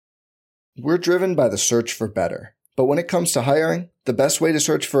We're driven by the search for better. But when it comes to hiring, the best way to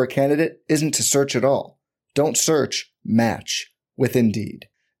search for a candidate isn't to search at all. Don't search, match with Indeed.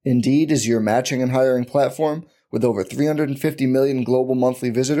 Indeed is your matching and hiring platform with over 350 million global monthly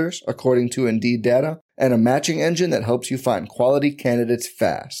visitors, according to Indeed data, and a matching engine that helps you find quality candidates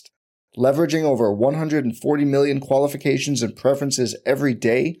fast. Leveraging over 140 million qualifications and preferences every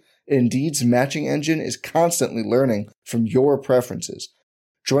day, Indeed's matching engine is constantly learning from your preferences.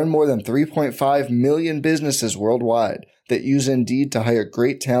 Join more than 3.5 million businesses worldwide that use Indeed to hire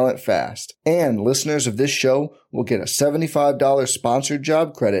great talent fast. And listeners of this show will get a $75 sponsored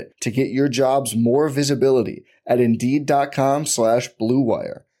job credit to get your jobs more visibility at Indeed.com/Blue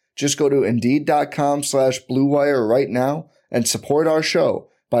Wire. Just go to Indeed.com/Blue Wire right now and support our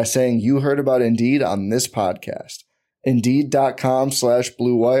show by saying you heard about Indeed on this podcast.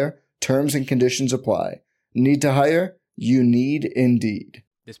 Indeed.com/Blue Wire. Terms and conditions apply. Need to hire? You need Indeed.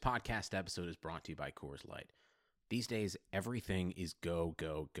 This podcast episode is brought to you by Coors Light. These days, everything is go,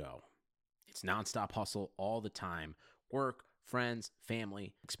 go, go. It's nonstop hustle all the time. Work, friends,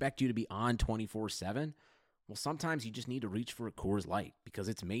 family, expect you to be on 24/7. Well, sometimes you just need to reach for a Coors Light because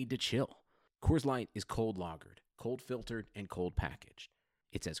it's made to chill. Coors Light is cold lagered, cold filtered, and cold packaged.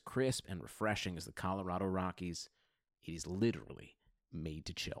 It's as crisp and refreshing as the Colorado Rockies. It is literally made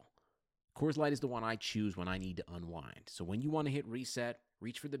to chill. Coors Light is the one I choose when I need to unwind. So when you want to hit reset,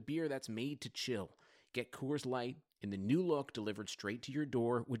 reach for the beer that's made to chill. Get Coors Light in the new look delivered straight to your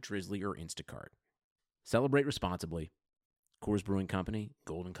door with Drizzly or Instacart. Celebrate responsibly. Coors Brewing Company,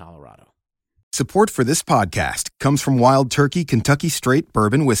 Golden, Colorado. Support for this podcast comes from Wild Turkey Kentucky Straight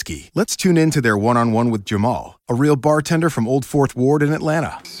Bourbon Whiskey. Let's tune in to their one-on-one with Jamal, a real bartender from Old Fourth Ward in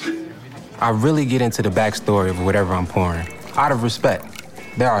Atlanta. I really get into the backstory of whatever I'm pouring, out of respect.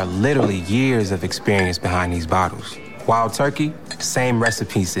 There are literally years of experience behind these bottles. Wild Turkey, same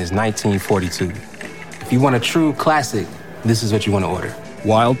recipe since 1942. If you want a true classic, this is what you want to order.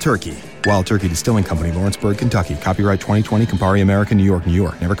 Wild Turkey. Wild Turkey Distilling Company, Lawrenceburg, Kentucky. Copyright 2020, Campari American, New York, New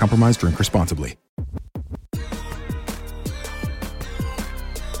York. Never compromise, drink responsibly.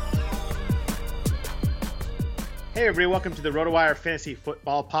 Hey everybody, welcome to the RotoWire Fantasy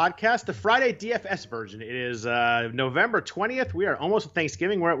Football Podcast, the Friday DFS version. It is November 20th. We are almost at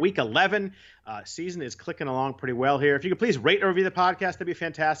Thanksgiving. We're at week 11. Season is clicking along pretty well here. If you could please rate or review the podcast, that'd be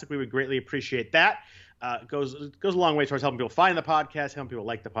fantastic. We would greatly appreciate that. It goes a long way towards helping people find the podcast, helping people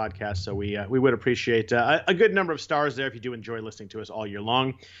like the podcast. So we would appreciate a good number of stars there if you do enjoy listening to us all year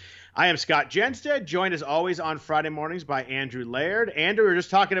long. I am Scott Jenstead, joined as always on Friday mornings by Andrew Laird. Andrew, we were just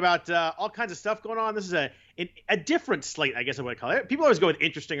talking about all kinds of stuff going on. This is a different slate, I guess I would call it. People always go with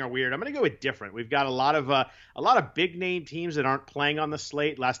interesting or weird. I'm going to go with different. We've got a lot of big name teams that aren't playing on the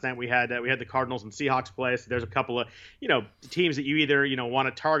slate. Last night we had the Cardinals and Seahawks play. So there's a couple of teams that you either want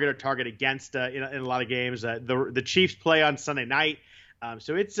to target or target against in a lot of games. The Chiefs play on Sunday night.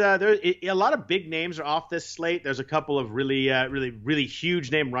 So it's a lot of big names are off this slate. There's a couple of really huge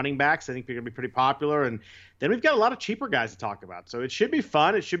name running backs. I think they're going to be pretty popular. And then we've got a lot of cheaper guys to talk about. So it should be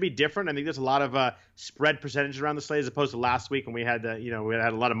fun. It should be different. I think there's a lot of spread percentages around the slate as opposed to last week when we had we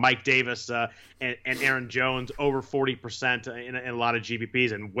had a lot of Mike Davis and Aaron Jones over 40% in a lot of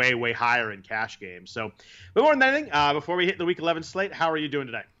GPPs and way higher in cash games. So, but more than anything, before we hit the week 11 slate, how are you doing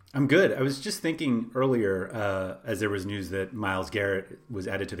today? I'm good. I was just thinking earlier, as there was news that Myles Garrett was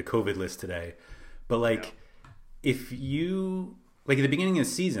added to the COVID list today. But if you at the beginning of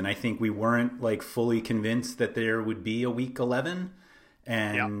the season, I think we weren't fully convinced that there would be a week 11,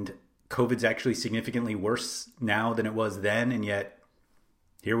 and COVID's actually significantly worse now than it was then, and yet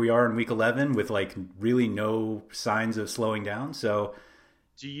here we are in week 11 with really no signs of slowing down. So.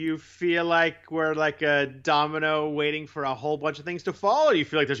 Do you feel like we're like a domino waiting for a whole bunch of things to fall, or do you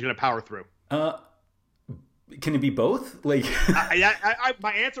feel like they're going to power through? Can it be both? My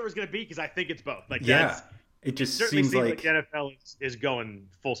answer is going to be because I think it's both. It just seems like the NFL is going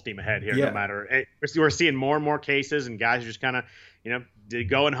full steam ahead here. No matter we're seeing more and more cases, and guys are just kind of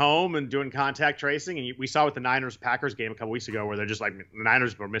going home and doing contact tracing. And we saw with the Niners-Packers game a couple weeks ago where they're just the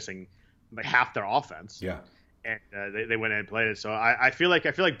Niners were missing half their offense. Yeah. And they went in and played it. So I feel like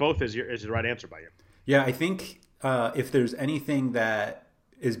both is the right answer by you. Yeah, I think if there's anything that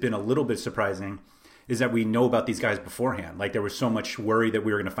has been a little bit surprising is that we know about these guys beforehand. There was so much worry that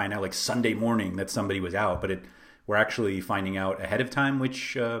we were going to find out Sunday morning that somebody was out, but we're actually finding out ahead of time,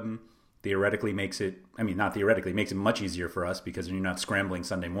 which theoretically makes it – not theoretically, makes it much easier for us because you're not scrambling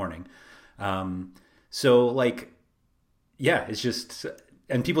Sunday morning. It's just –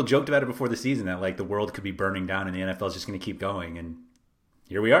 and people joked about it before the season that the world could be burning down and the NFL is just going to keep going. And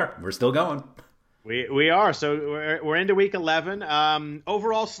here we are. We're still going. We are. So we're into week 11.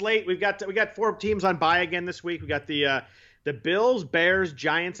 Overall slate, we got 4 teams on bye again this week. We got the Bills, Bears,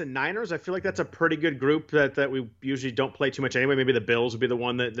 Giants, and Niners. I feel like that's a pretty good group that we usually don't play too much anyway. Maybe the Bills would be the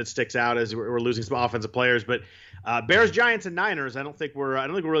one that sticks out as we're losing some offensive players. But Bears, Giants, and Niners, I don't think we're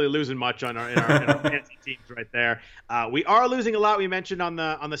really losing much in our fantasy teams right there. We are losing a lot. We mentioned on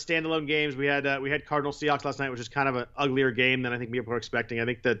the standalone games. We had Cardinals Seahawks last night, which is kind of an uglier game than I think people are expecting. I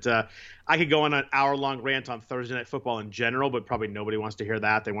think that I could go on an hour-long rant on Thursday Night Football in general, but probably nobody wants to hear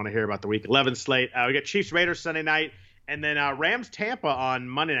that. They want to hear about the Week 11 slate. We got Chiefs Raiders Sunday night. And then Rams Tampa on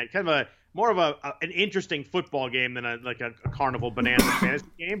Monday night, kind of more of an interesting football game than a carnival bonanza fantasy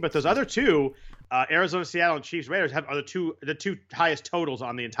game. But those other two, Arizona Seattle and Chiefs Raiders, are the two highest totals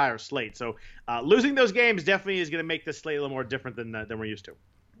on the entire slate. So losing those games definitely is going to make this slate a little more different than we're used to.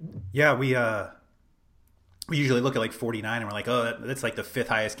 Yeah, we usually look at like 49 and we're like, oh, that's like the 5th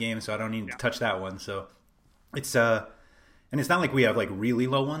highest game, so I don't need to touch that one. So it's and it's not like we have like really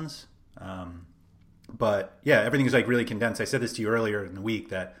low ones. But yeah, everything's like really condensed. I said this to you earlier in the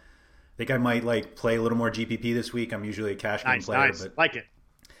week that I think I might like play a little more GPP this week. I'm usually a cash game player, but like it.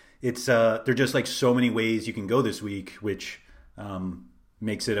 It's there are just like so many ways you can go this week, which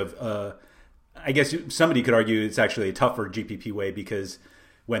makes it I guess somebody could argue it's actually a tougher GPP way because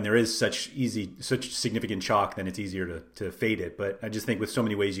when there is such significant chalk, then it's easier to fade it. But I just think with so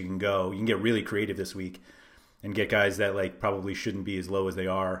many ways you can go, you can get really creative this week and get guys that like probably shouldn't be as low as they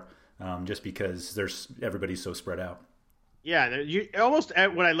are. Just because everybody's so spread out. Yeah, you almost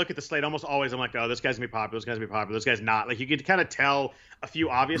when I look at the slate, almost always I'm like, oh, this guy's gonna be popular, this guy's gonna be popular, this guy's not. Like you could kind of tell a few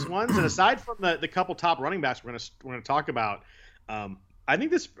obvious ones, and aside from the couple top running backs we're gonna talk about, I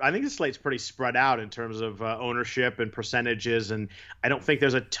think this slate's pretty spread out in terms of ownership and percentages, and I don't think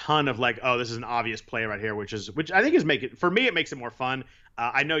there's a ton of like, oh, this is an obvious play right here, which I think for me it makes it more fun.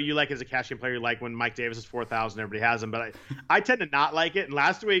 I know you like as a cash game player, you like when Mike Davis is 4,000, everybody has him, but I tend to not like it. And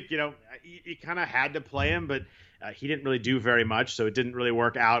last week, you kind of had to play him, but he didn't really do very much, so it didn't really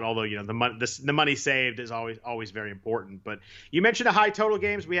work out. Although the money saved is always very important. But you mentioned the high total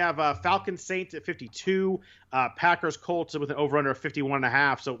games. We have Falcons Saints at 52, Packers Colts with an over under of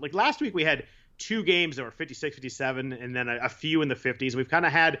 51.5. So like last week we had 2 games that were 56, 57, and then a few in the 50s. We've kind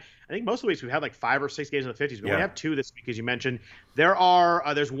of had, I think most of the weeks we've had like 5 or 6 games in the 50s. We only have 2 this week, as you mentioned.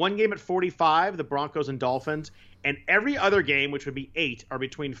 There's 1 game at 45, the Broncos and Dolphins, and every other game, which would be 8, are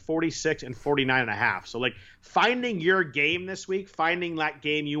between 46 and 49.5. So like finding your game this week, finding that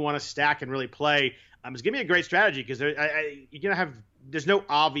game you want to stack and really play, is going to be a great strategy because you're going to have. There's no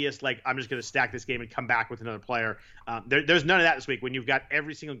obvious, like, I'm just going to stack this game and come back with another player. There's none of that this week when you've got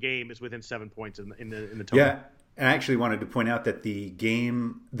every single game is within 7 points in the total. Yeah, and I actually wanted to point out that the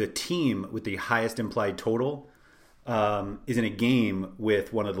team with the highest implied total is in a game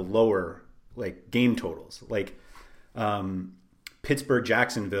with one of the lower, like, game totals. Like,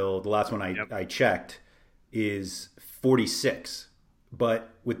 Pittsburgh-Jacksonville, the last one I checked, is 46.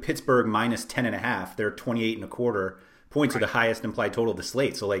 But with Pittsburgh minus 10.5, they're 28.25 points are the highest implied total of the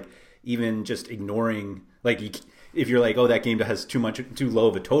slate. So like even just ignoring if you're like, oh, that game has too low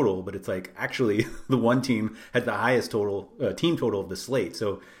of a total, but it's like actually the one team has the highest team total of the slate.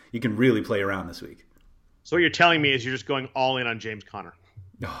 So you can really play around this week. So what you're telling me is you're just going all in on James Conner.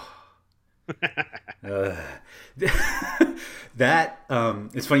 That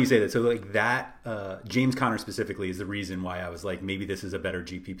it's funny you say that. So like that James Conner specifically is the reason why I was like, maybe this is a better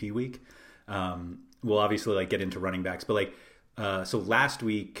GPP week. We'll obviously like get into running backs, but like so last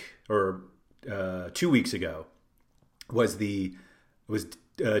week or 2 weeks ago was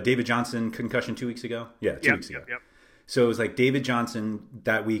David Johnson concussion 2 weeks ago? Yeah, 2 weeks ago. Yep. So it was like David Johnson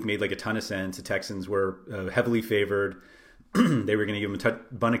that week made like a ton of sense. The Texans were heavily favored. They were going to give him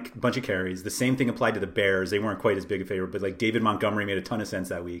a bunch of carries. The same thing applied to the Bears. They weren't quite as big a favorite, but like David Montgomery made a ton of sense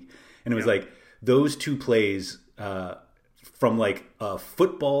that week. And it was like those 2 plays from like a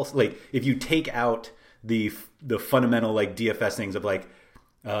football, like if you take out the fundamental like DFS things of like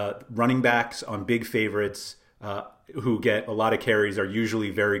running backs on big favorites who get a lot of carries are usually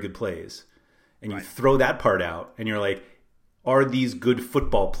very good plays. And you throw that part out and you're like, are these good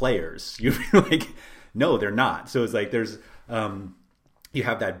football players? You're like, no, they're not. So it's like there's you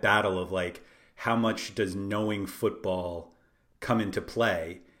have that battle of like how much does knowing football come into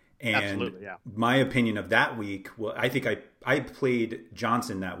play? And my opinion of that week, well, I think I played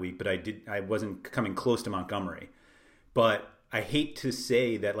Johnson that week, but I wasn't coming close to Montgomery. But I hate to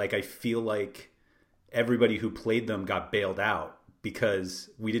say that, like, I feel like everybody who played them got bailed out because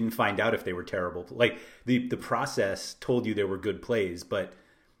we didn't find out if they were terrible. Like the process told you they were good plays, but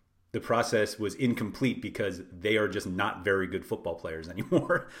the process was incomplete because they are just not very good football players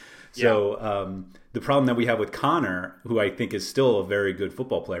anymore. So the problem that we have with Connor, who I think is still a very good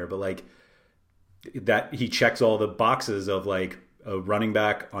football player, but like that he checks all the boxes of like a running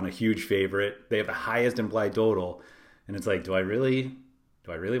back on a huge favorite. They have the highest implied total. And it's like, do I really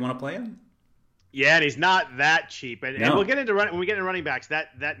want to play him? Yeah, and he's not that cheap. And No. we'll get into when we get into running backs,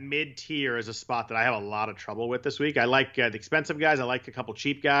 that mid tier is a spot that I have a lot of trouble with this week. I like the expensive guys. I like a couple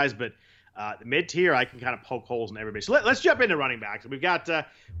cheap guys, but the mid tier, I can kind of poke holes in everybody. So let's jump into running backs.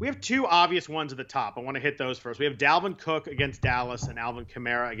 We have two obvious ones at the top. I want to hit those first. We have Dalvin Cook against Dallas and Alvin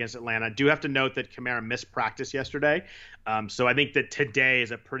Kamara against Atlanta. I do have to note that Kamara missed practice yesterday. So I think that today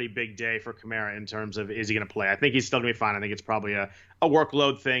is a pretty big day for Kamara in terms of, is he going to play? I think he's still going to be fine. I think it's probably a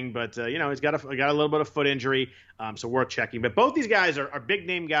workload thing, but he's got a little bit of foot injury, so worth checking. But both these guys are big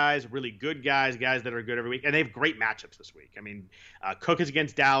name guys, really good guys that are good every week, and they have great matchups this week. I mean, Cook is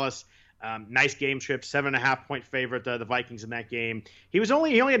against Dallas. Nice game trip, 7.5 point favorite, the Vikings in that game. He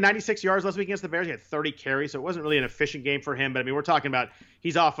only had 96 yards last week against the Bears. He had 30 carries, so it wasn't really an efficient game for him. But I mean, we're talking about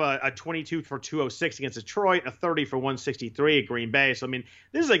he's off a 22 for 206 against Detroit, a 30 for 163 at Green Bay. So I mean,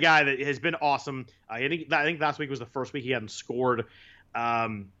 this is a guy that has been awesome. I think last week was the first week he hadn't scored.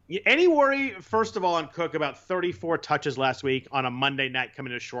 Any worry, first of all, on Cook about 34 touches last week on a Monday night coming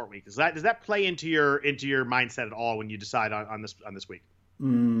to a short week? Does that play into your mindset at all when you decide on this week?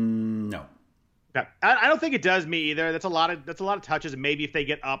 No. Okay. I don't think it does me either. That's a lot of touches, and maybe if they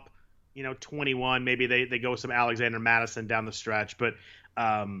get up, 21, maybe they go with some Alexander Madison down the stretch. But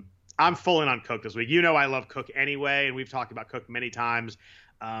I'm full in on Cook this week. I love Cook anyway, and we've talked about Cook many times.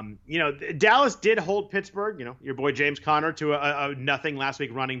 Dallas did hold Pittsburgh, your boy James Conner, to a nothing last week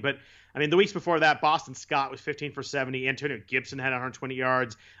running. But I mean, the weeks before that, Boston Scott was 15 for 70. Antonio Gibson had 120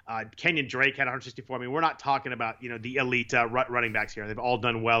 yards. Kenyon Drake had 164. I mean, we're not talking about, the elite running backs here. They've all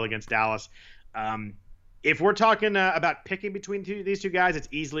done well against Dallas. If we're talking about picking between these two guys, it's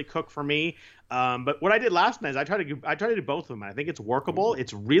easily Cook for me. But what I did last night is I tried to do both of them. I think it's workable.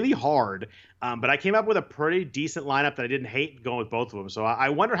 It's really hard, but I came up with a pretty decent lineup that I didn't hate going with both of them. So I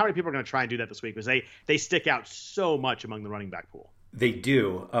wonder how many people are going to try and do that this week, because they stick out so much among the running back pool. They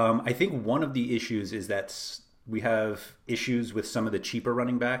do. I think one of the issues is that we have issues with some of the cheaper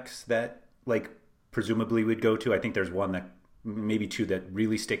running backs that, like, presumably would go to. I think there's one that, maybe two that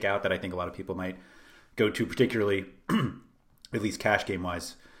really stick out that I think a lot of people might go to, particularly at least cash game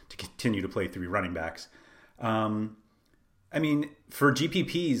wise, to continue to play three running backs. I mean, for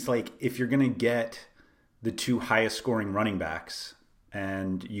GPPs, like, if you're going to get the two highest scoring running backs,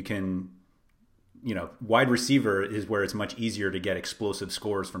 and you can, wide receiver is where it's much easier to get explosive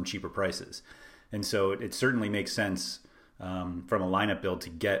scores from cheaper prices. And so it certainly makes sense from a lineup build to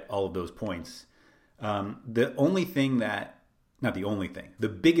get all of those points. The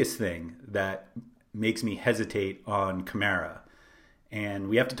biggest thing that makes me hesitate on Kamara, and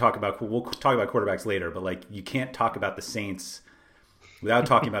we'll talk about quarterbacks later, but like, you can't talk about the Saints without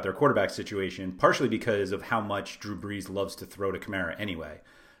talking about their quarterback situation, partially because of how much Drew Brees loves to throw to Kamara anyway.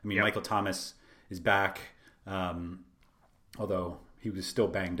 I mean, yep. Michael Thomas is back, although he was still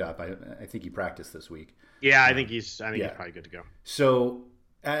banged up. I think he practiced this week. Yeah, I think he's probably good to go. So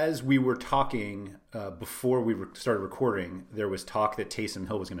as we were talking before we started recording, there was talk that Taysom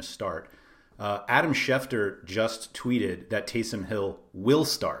Hill was going to start. Adam Schefter just tweeted that Taysom Hill will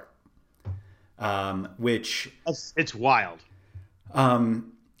start, which it's wild.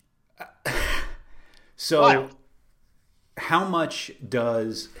 So wild. How much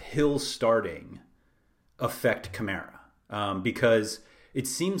does Hill starting affect Kamara? Because it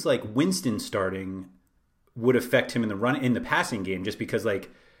seems like Winston starting would affect him in the passing game, just because, like,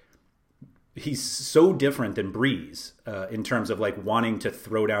 he's so different than Breeze in terms of, like, wanting to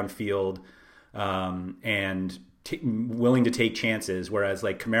throw downfield and willing to take chances, whereas,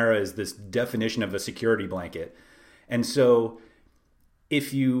 like, Kamara is this definition of a security blanket. And so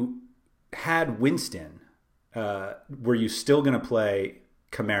if you had Winston, were you still going to play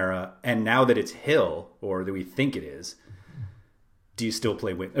Kamara? And now that it's Hill, or that we think it is, do you still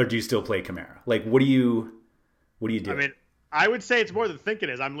play Kamara? Like, what do you do? I mean, I would say it's more than think it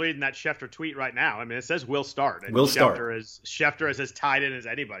is. I'm reading that Schefter tweet right now. I mean, it says will start. And Schefter is as tied in as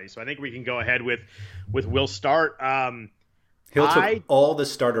anybody. So I think we can go ahead with will start. Hill took all the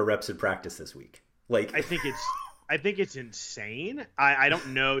starter reps in practice this week. Like, I think it's insane. I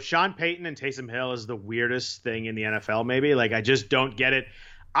don't know. Sean Payton and Taysom Hill is the weirdest thing in the NFL, maybe. Like, I just don't get it.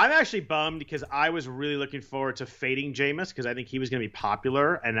 I'm actually bummed because I was really looking forward to fading Jameis because I think he was going to be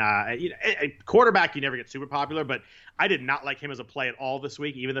popular. And quarterback, you never get super popular, but I did not like him as a play at all this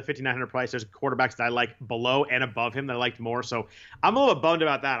week. Even the 5,900 price, there's quarterbacks that I like below and above him that I liked more. So I'm a little bit bummed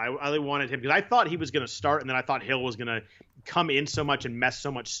about that. I really wanted him because I thought he was going to start, and then I thought Hill was going to come in so much and mess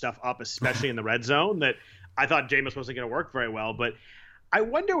so much stuff up, especially in the red zone, that I thought Jameis wasn't going to work very well. But I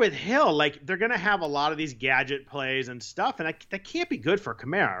wonder with Hill, like they're going to have a lot of these gadget plays and stuff, and that can't be good for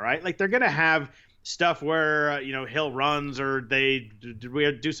Kamara, right? Like they're going to have stuff where Hill runs or they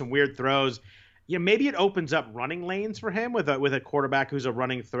do some weird throws. Maybe it opens up running lanes for him with a quarterback who's a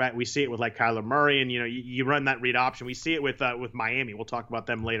running threat. We see it with like Kyler Murray, and you run that read option. We see it with Miami. We'll talk about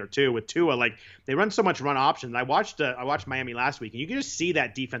them later too. With Tua, like they run so much run option. I watched Miami last week, and you can just see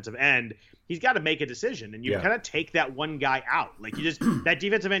that defensive end. He's got to make a decision, and you kind of take that one guy out. Like that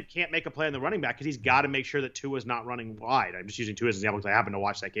defensive end can't make a play on the running back because he's got to make sure that Tua's not running wide. I'm just using Tua as an example because I happened to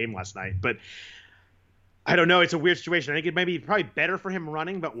watch that game last night, but I don't know. It's a weird situation. I think it may be probably better for him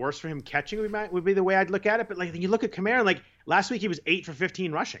running, but worse for him catching would be the way I'd look at it. But like you look at Kamara, like last week he was 8 for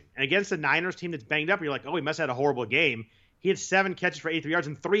 15 rushing, and against the Niners team that's banged up, you're like, oh, he must have had a horrible game. He had 7 catches for 83 yards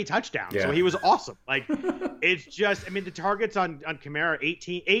and 3 touchdowns. Yeah. So he was awesome. Like, it's just, the targets on Kamara,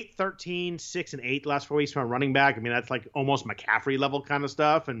 8, 13, 6, and 8 the last 4 weeks from a running back. That's like almost McCaffrey level kind of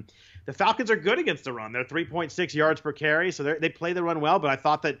stuff. And the Falcons are good against the run. They're 3.6 yards per carry. So they play the run well. But I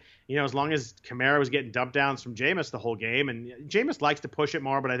thought that, as long as Kamara was getting dump downs from Jameis the whole game, and Jameis likes to push it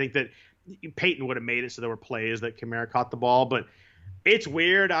more, but I think that Peyton would have made it so there were plays that Kamara caught the ball. But it's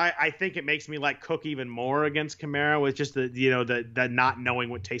weird. I think it makes me like Cook even more against Kamara with just the not knowing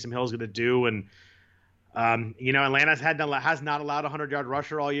what Taysom Hill is going to do. And, Atlanta has not allowed a 100-yard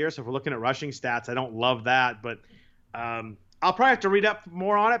rusher all year. So if we're looking at rushing stats, I don't love that. But I'll probably have to read up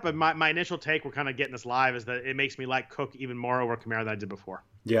more on it. But my initial take, we're kind of getting this live, is that it makes me like Cook even more over Kamara than I did before.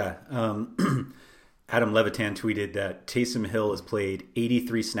 Yeah. Adam Levitan tweeted that Taysom Hill has played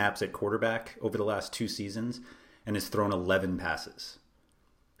 83 snaps at quarterback over the last 2 seasons and has thrown 11 passes.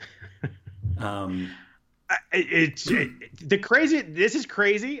 This is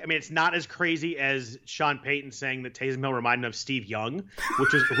crazy. It's not as crazy as Sean Payton saying that Taysom Hill reminded him of Steve Young,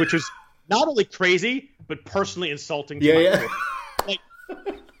 which was not only crazy but personally insulting to my career. Like,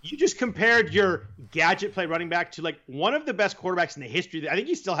 you just compared your gadget play running back to like one of the best quarterbacks in the history. I think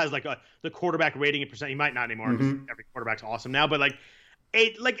he still has like the quarterback rating in percent. He might not anymore because every quarterback's awesome now, but like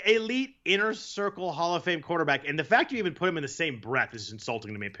elite inner circle Hall of Fame quarterback, and the fact you even put him in the same breath is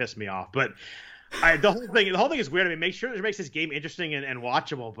insulting to me. It pissed me off. But the whole thing is weird. Make sure it makes this game interesting and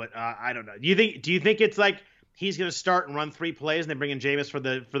watchable. But I don't know. Do you think it's like he's going to start and run 3 plays and then bring in Jameis for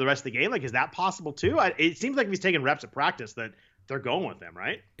the rest of the game? Like, is that possible too? It seems like if he's taking reps at practice that they're going with him,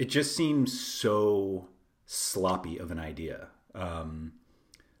 right? It just seems so sloppy of an idea.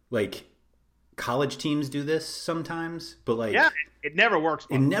 Like college teams do this sometimes, but like it never works.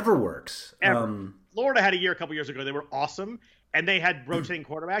 It never works. Florida had a couple years ago. They were awesome, and they had rotating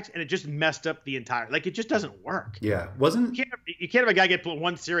quarterbacks, and it just messed up the entire. Like, it just doesn't work. Yeah, you can't have a guy get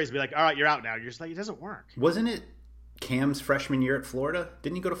one series and be like, all right, you're out now. You're just like, it doesn't work. Wasn't it Cam's freshman year at Florida?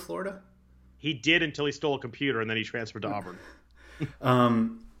 Didn't he go to Florida? He did until he stole a computer, and then he transferred to Auburn.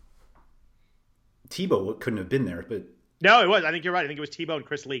 Tebow couldn't have been there, but. No, it was. I think you're right. I think it was Tebow and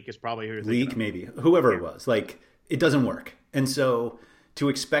Chris Leak is probably who you're thinking of. Maybe. Whoever it was. Like, it doesn't work. And so to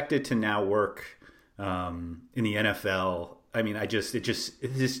expect it to now work in the NFL, it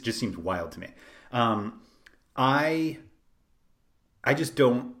just seems wild to me. I just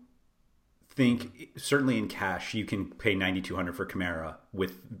don't think, certainly in cash, you can pay $9,200 for Kamara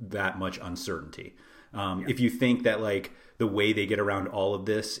with that much uncertainty. If you think that like the way they get around all of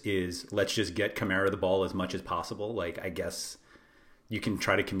this is let's just get Kamara the ball as much as possible, like I guess you can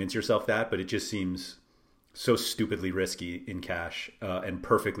try to convince yourself that, but it just seems so stupidly risky in cash and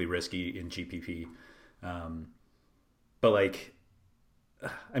perfectly risky in GPP. But like,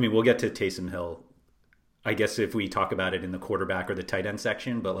 we'll get to Taysom Hill, I guess, if we talk about it in the quarterback or the tight end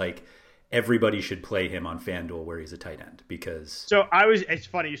section, but like everybody should play him on FanDuel where he's a tight end because. So it's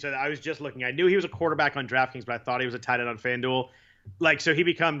funny you said that. I was just looking. I knew he was a quarterback on DraftKings, but I thought he was a tight end on FanDuel. Like, so he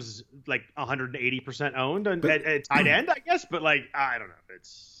becomes like 180% owned at tight end, I guess. But like, I don't know.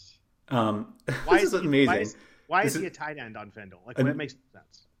 It's why is it amazing? Why is he a tight end on FanDuel? Like, that makes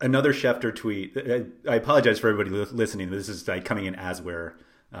sense. Another Schefter tweet. I apologize for everybody listening. This is like coming in as we're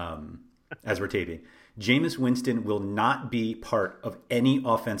taping. Jameis Winston will not be part of any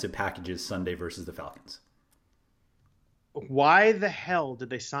offensive packages Sunday versus the Falcons. Why the hell did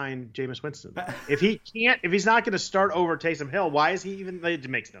they sign Jameis Winston? If he's not going to start over Taysom Hill, why is he even? It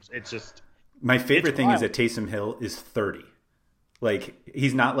makes no sense. It's just my favorite thing is that Taysom Hill is 30. Like,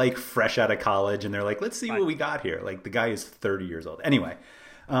 he's not like fresh out of college and they're like, let's see what we got here. Like, the guy is 30 years old. Anyway.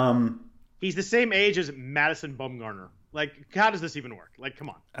 He's the same age as Madison Bumgarner. Like, how does this even work? Like, come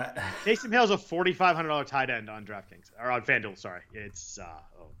on. Taysom Hill's a $4,500 tight end on DraftKings. Or on FanDuel, sorry. It's,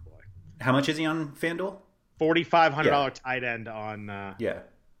 oh boy. How much is he on FanDuel? $4,500 tight end on... Yeah.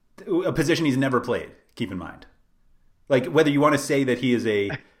 A position he's never played, keep in mind. Like, whether you want to say that he is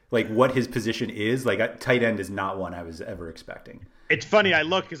like, what his position is, like, tight end is not one I was ever expecting. It's funny, I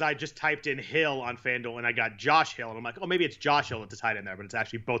look because I just typed in Hill on FanDuel and I got Josh Hill. And I'm like, oh, maybe it's Josh Hill at the tight end there, but it's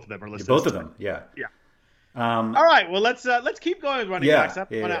actually both of them are listed. Both of them, yeah. Yeah. All right, well, let's keep going with running backs. I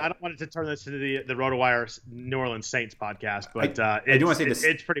don't want it to turn this into the RotoWire New Orleans Saints podcast, but I do want to say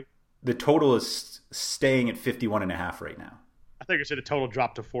it's pretty. The total is staying at 51.5 right now. I think I said a total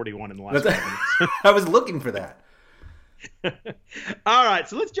dropped to 41 in the last 5 minutes. I was looking for that. All right,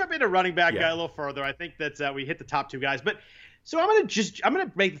 so let's jump into running back guy a little further. I think that we hit the top two guys, but so I'm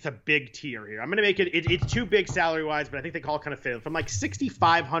gonna make this a big tier here. I'm gonna make it's too big salary wise, but I think they all kind of fit from like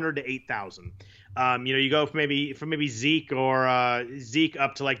 6,500 to 8,000. You go from maybe Zeke or Zeke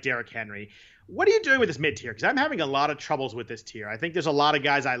up to like Derrick Henry. What are you doing with this mid tier? Because I'm having a lot of troubles with this tier. I think there's a lot of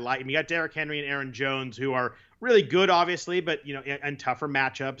guys I like. I mean, you got Derrick Henry and Aaron Jones who are really good, obviously, but and tougher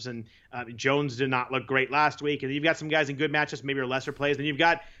matchups. And Jones did not look great last week. And you've got some guys in good matchups, maybe are lesser plays. Then you've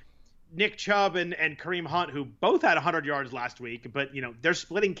got Nick Chubb and Kareem Hunt, who both had 100 yards last week, but they're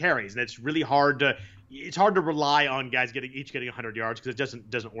splitting carries, and it's really hard to rely on guys each getting 100 yards because it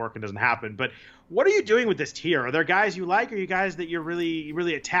doesn't work and doesn't happen. But what are you doing with this tier? Are there guys you like? Are you guys that you're really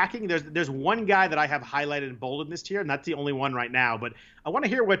really attacking? There's one guy that I have highlighted and bolded in this tier, and that's the only one right now. But I want to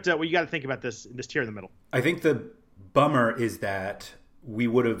hear what you got to think about this tier in the middle. I think the bummer is that we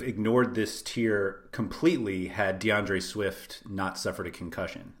would have ignored this tier completely had DeAndre Swift not suffered a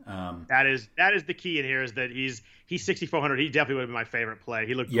concussion. That is the key in here, is that he's 6,400. He definitely would have been my favorite play.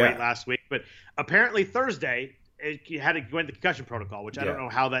 He looked great last week, but apparently Thursday he had to go into the concussion protocol, which I don't know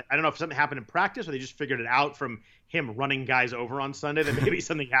I don't know if something happened in practice or they just figured it out from him running guys over on Sunday that maybe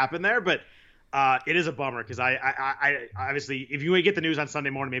something happened there, but it is a bummer because I obviously if you get the news on Sunday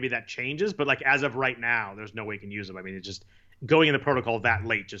morning, maybe that changes, but like as of right now, there's no way you can use him. I mean, it just going in the protocol that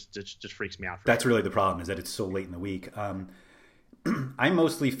late just freaks me out. That's really the problem, is that it's so late in the week. I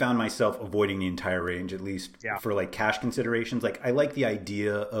mostly found myself avoiding the entire range, at least for like cash considerations. Like, I like the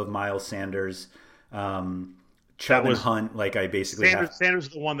idea of Miles Sanders, Chubb and Hunt. Like, I basically Sanders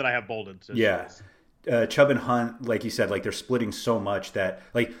is the one that I have bolded. So Chubb and Hunt, like you said, like they're splitting so much that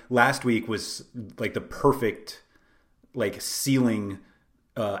like last week was like the perfect like ceiling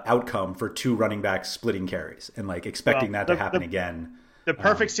outcome for two running backs splitting carries, and like expecting that to happen again. The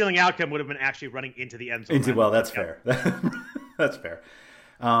perfect ceiling outcome would have been actually running into the end zone. Well, that's fair. That's fair.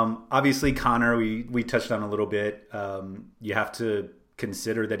 Obviously, Connor, we touched on a little bit. You have to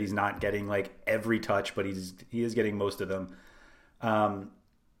consider that he's not getting like every touch, but he is getting most of them.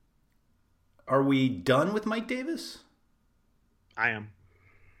 Are we done with Mike Davis? I am.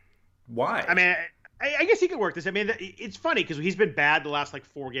 Why? I mean, I guess he could work this. I mean, it's funny because he's been bad the last like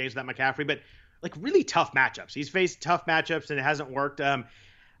 4 games without McCaffrey, but like really tough matchups. He's faced tough matchups and it hasn't worked.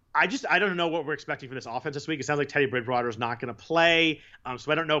 I don't know what we're expecting from this offense this week. It sounds like Teddy Bridgewater is not going to play,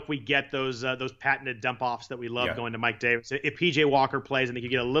 so I don't know if we get those patented dump offs that we love going to Mike Davis. If PJ Walker plays, I think you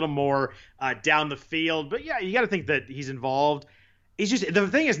get a little more down the field. But yeah, you got to think that he's involved. He's just the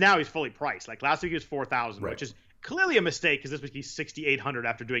thing is now he's fully priced. Like last week he was 4,000, which is clearly a mistake because this week he's 6,800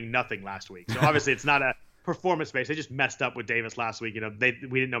 after doing nothing last week. So obviously it's not a performance based. They just messed up with Davis last week. We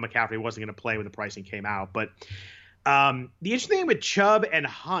didn't know McCaffrey wasn't going to play when the pricing came out, but. The interesting thing with Chubb and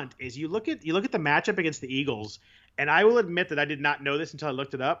Hunt is you look at the matchup against the Eagles, and I will admit that I did not know this until I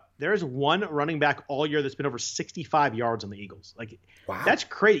looked it up. There is one running back all year that's been over 65 yards on the Eagles. Like, that's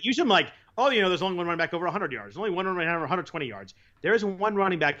crazy. Usually I'm like, there's only one running back over 100 yards. There's only one running back over 120 yards. There is one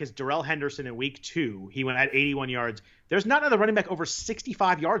running back, is Darrell Henderson in week 2. He went at 81 yards. There's not another running back over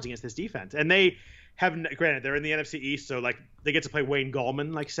 65 yards against this defense. And they have, granted, they're in the NFC East, so like they get to play Wayne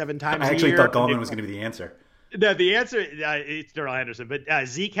Gallman like 7 times a year. I actually thought Gallman was going to be the answer. No, the answer it's Darrell Henderson, but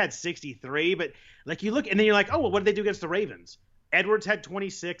Zeke had 63. But like you look, and then you're like, oh, well, what did they do against the Ravens? Edwards had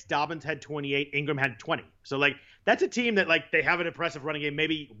 26, Dobbins had 28, Ingram had 20. So like that's a team that like they have an impressive running game.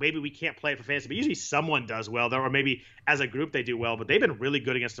 Maybe we can't play it for fantasy, but usually someone does well there, or maybe as a group they do well. But they've been really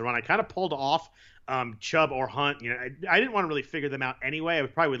good against the run. I kind of pulled off Chubb or Hunt. I didn't want to really figure them out anyway. I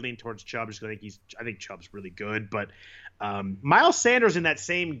probably would lean towards Chubb just because I think Chubb's really good. But Miles Sanders in that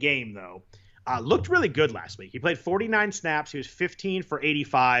same game though. Looked really good last week. He played 49 snaps. He was 15 for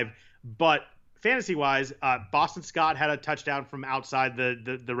 85, but fantasy-wise, Boston Scott had a touchdown from outside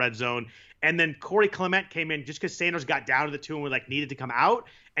the red zone. And then Corey Clement came in just because Sanders got down to the 2 and we needed to come out,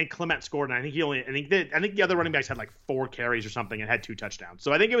 and Clement scored. And I think the other running backs had 4 carries or something and had 2 touchdowns.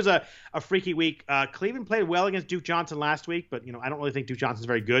 So I think it was a freaky week. Cleveland played well against Duke Johnson last week, but I don't really think Duke Johnson's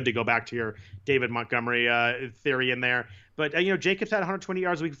very good, to go back to your David Montgomery theory in there. But Jacobs had 120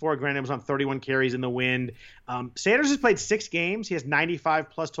 yards a week before. Granted, it was on 31 carries in the wind. Sanders has played 6 games. He has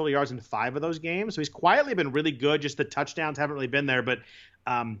 95 plus total yards in 5 of those games. So he's quietly been really good. Just the touchdowns haven't really been there. But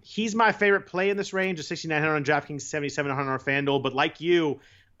he's my favorite play in this range, of 6,900 on DraftKings, 7,700 on FanDuel. But like you,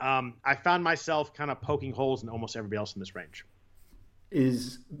 I found myself kind of poking holes in almost everybody else in this range.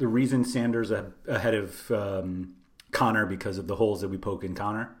 Is the reason Sanders ahead of Connor because of the holes that we poke in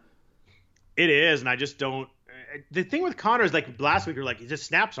Connor? It is, and I just don't. The thing with Connor is last week, you're just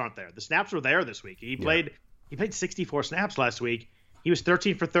snaps aren't there. The snaps were there this week. He played 64 snaps last week. He was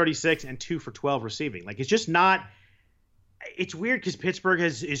 13 for 36 and 2 for 12 receiving. It's just not. It's weird because Pittsburgh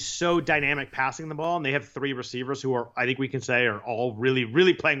is so dynamic passing the ball, and they have 3 receivers who I think we can say are all really,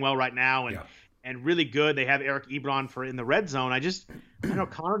 really playing well right now and really good. They have Eric Ebron for in the red zone. I don't know.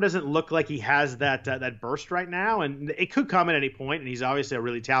 Connor doesn't look like he has that burst right now, and it could come at any point. And he's obviously a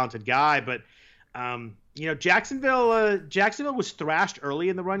really talented guy, but. Jacksonville was thrashed early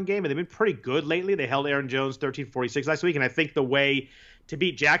in the run game, and they've been pretty good lately. They held Aaron Jones 13-46 last week, and I think the way to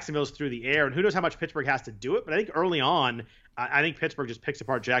beat Jacksonville is through the air. And who knows how much Pittsburgh has to do it, but I think early on, I think Pittsburgh just picks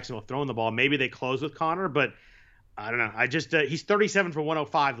apart Jacksonville throwing the ball. Maybe they close with Connor, but I don't know. He's 37 for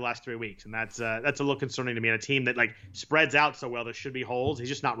 105 the last 3 weeks, and that's a little concerning to me. And a team that spreads out so well, there should be holes. He's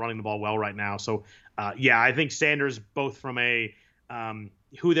just not running the ball well right now. So I think Sanders, both from a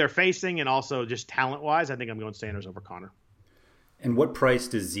who they're facing and also just talent-wise, I think I'm going Sanders over Connor. And what price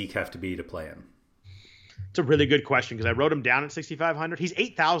does Zeke have to be to play him? It's a really good question because I wrote him down at 6,500. He's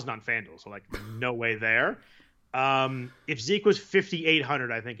 8,000 on FanDuel, so no way there. If Zeke was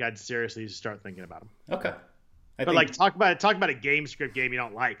 5,800, I think I'd seriously start thinking about him. Okay. Talk about a game script game you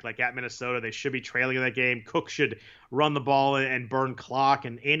don't like. At Minnesota, they should be trailing in that game. Cook should run the ball and burn clock,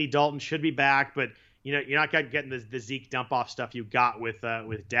 and Andy Dalton should be back, but you're not getting the Zeke dump off stuff you got with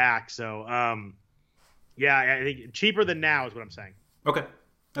Dak. So I think cheaper than now is what I'm saying. Okay,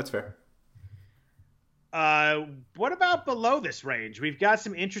 that's fair. What about below this range? We've got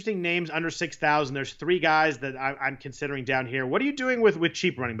some interesting names under 6,000. There's 3 guys that I'm considering down here. What are you doing with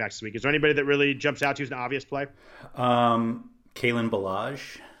cheap running backs this week? Is there anybody that really jumps out to you as an obvious play? Kalen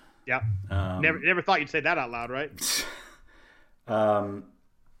Ballage. Yeah. Never thought you'd say that out loud, right?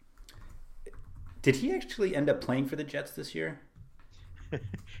 Did he actually end up playing for the Jets this year?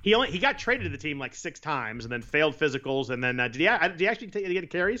 He got traded to the team 6 times and then failed physicals, and then did he actually get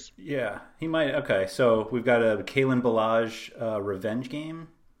carries? Yeah, he might. Okay, so we've got a Kalen Ballage revenge game.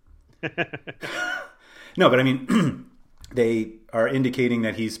 No, but I mean, they are indicating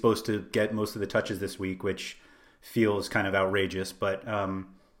that he's supposed to get most of the touches this week, which feels kind of outrageous. But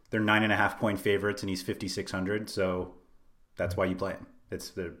they're 9.5-point favorites, and he's 5,600, so that's why you play him.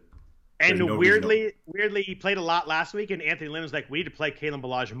 Weirdly, he played a lot last week, and Anthony Lynn was like, we need to play Kalen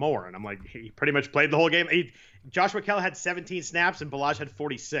Ballage more. And I'm like, he pretty much played the whole game. Joshua Kell had 17 snaps, and Ballage had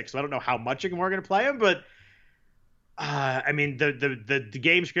 46. So I don't know how much more going to play him, but I mean, the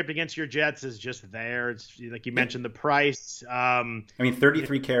game script against your Jets is just there. It's like you mentioned, the price.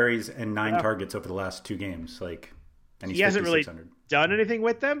 33 carries and 9 targets over the last 2 games. And he hasn't really done anything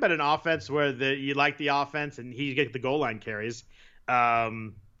with them, but an offense where you like the offense, and he get the goal line carries.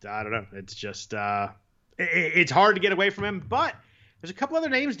 I don't know. It's just it's hard to get away from him, but there's a couple other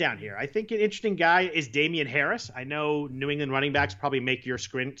names down here. I think an interesting guy is Damian Harris. I know New England running backs probably make your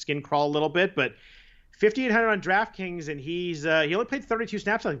skin crawl a little bit, but 5,800 on DraftKings, and he only played 32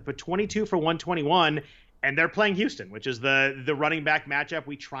 snaps, I think, but 22 for 121, and they're playing Houston, which is the running back matchup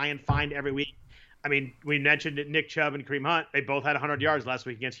we try and find every week. I mean, we mentioned Nick Chubb and Kareem Hunt. They both had 100 yards last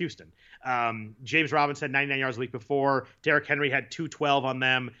week against Houston. James Robinson had 99 yards the week before. Derrick Henry had 212 on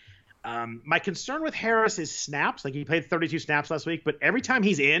them. My concern with Harris is snaps. He played 32 snaps last week, but every time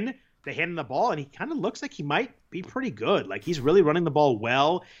he's in, they hand him the ball, and he kind of looks like he might be pretty good. He's really running the ball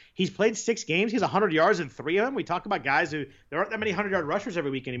well. He's played 6 games. He has 100 yards in 3 of them. We talk about guys who there aren't that many 100-yard rushers every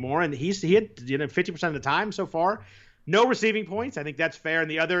week anymore, and he had 50% of the time so far. No receiving points. I think that's fair. And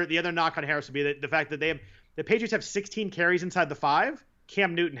the other knock on Harris would be the fact that the Patriots have 16 carries inside the 5.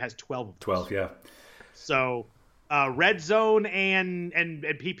 Cam Newton has 12 of those. 12, yeah. So red zone and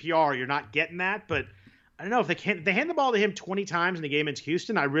PPR, you're not getting that. But I don't know if they hand the ball to him 20 times in the game against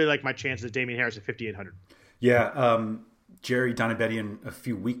Houston. I really like my chances of Damian Harris at 5,800. Yeah, Jerry Donabedian a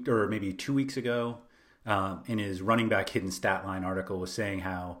few weeks or maybe 2 weeks ago in his running back hidden stat line article was saying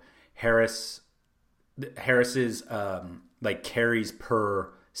how Harris Harris's like carries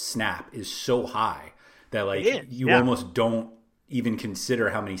per snap is so high that like you almost don't even consider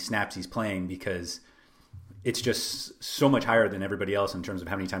how many snaps he's playing because it's just so much higher than everybody else in terms of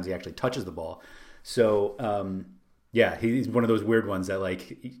how many times he actually touches the ball. So he's one of those weird ones that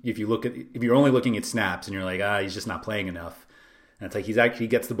like if you're only looking at snaps and you're like he's just not playing enough, and it's like he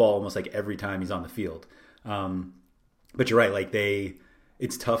gets the ball almost like every time he's on the field. But you're right, like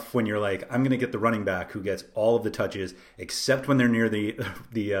it's tough when you're like, I'm going to get the running back who gets all of the touches except when they're near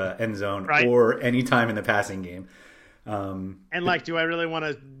the end zone or any time in the passing game. And like, do I really want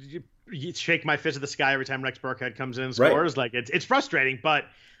to shake my fist at the sky every time Rex Burkhead comes in and scores? Right. Like it's frustrating, but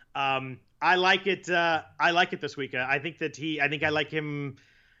I like it. I like it this week. I think I like him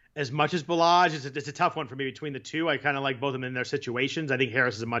as much as Ballage. It's a tough one for me between the two. I kind of like both of them in their situations. I think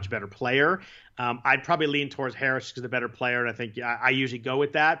Harris is a much better player. I'd probably lean towards Harris because he's a better player, and I think I usually go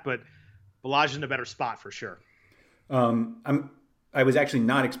with that. But Ballage is in a better spot for sure. I was actually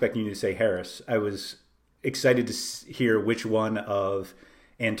not expecting you to say Harris. I was excited to hear which one of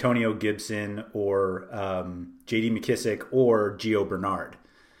Antonio Gibson or J.D. McKissic or Gio Bernard.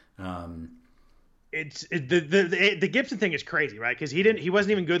 The Gibson thing is crazy, right? Because he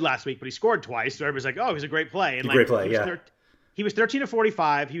wasn't even good last week, but he scored twice. So everybody's like, oh, it was a great play. And great play, yeah. He was 13 of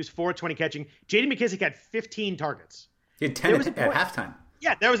 45. He was 4-20 catching. J.D. McKissic had 15 targets. He had 10 at halftime.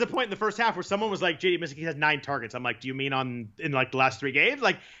 Yeah, there was a point in the first half where someone was like, J.D. McKissic has 9 targets. I'm like, do you mean in like the last 3 games?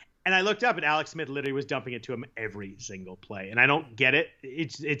 Like, and I looked up and Alex Smith literally was dumping it to him every single play. And I don't get it.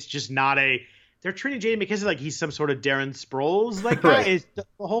 It's just not they're treating J.D. McKissic like he's some sort of Darren Sproles. Like right. The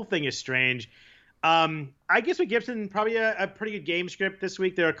whole thing is strange. I guess with Gibson, probably a pretty good game script this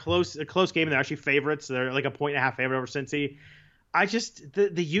week. They're a close game. They're actually favorites. They're like a 1.5 favorite over Cincy.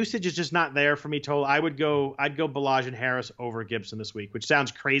 The usage is just not there for me. Total. I'd go Ballage and Harris over Gibson this week, which sounds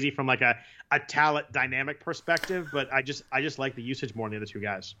crazy from like a talent dynamic perspective, but I just like the usage more than the other two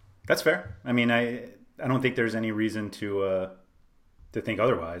guys. That's fair. I mean, I don't think there's any reason to think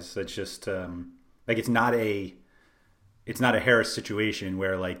otherwise. It's just like it's not a Harris situation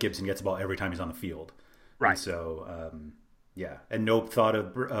where like Gibson gets the ball every time he's on the field. Right. And so, and no thought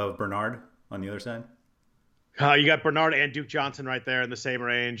of Bernard on the other side. You got Bernard and Duke Johnson right there in the same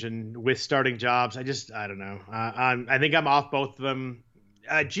range and with starting jobs. I don't know. I think I'm off both of them.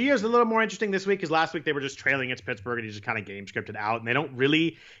 Gio's a little more interesting this week because last week they were just trailing against Pittsburgh and he just kind of game scripted out. And they don't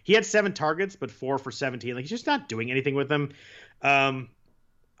really – he had 7 targets but 4 for 17. Like he's just not doing anything with them. The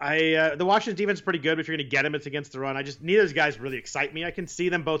Washington defense is pretty good, but if you're going to get him, it's against the run. Neither of those guys really excite me. I can see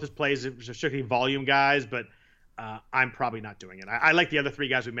them both as plays, strictly volume guys, but I'm probably not doing it. I like the other 3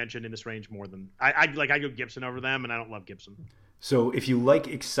 guys we mentioned in this range more than I go Gibson over them, and I don't love Gibson. So if you like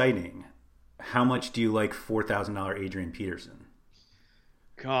exciting, how much do you like $4,000 Adrian Peterson?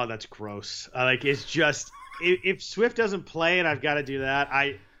 God, that's gross. It's just if Swift doesn't play and I've got to do that,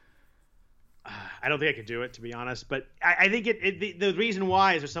 I don't think I could do it, to be honest. But I think the reason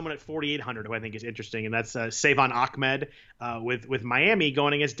why is there's someone at 4,800 who I think is interesting, and that's Savon Ahmed with Miami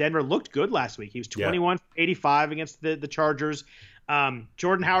going against Denver. Looked good last week. He was 21 for 85 against the Chargers.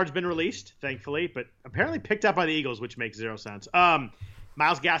 Jordan Howard's been released, thankfully, but apparently picked up by the Eagles, which makes 0 sense.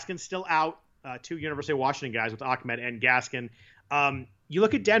 Myles Gaskin's still out. 2 University of Washington guys with Ahmed and Gaskin. You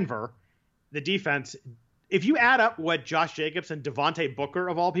look at Denver, the defense. If you add up what Josh Jacobs and Devontae Booker,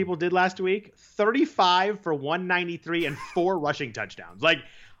 of all people, did last week, 35 for 193 and 4 rushing touchdowns. Like,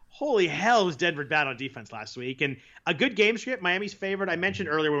 holy hell was Denver bad on defense last week. And a good game script, Miami's favorite. I mentioned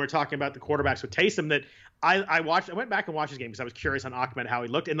earlier when we were talking about the quarterbacks with Taysom that I went back and watched his game because I was curious on Ahmed how he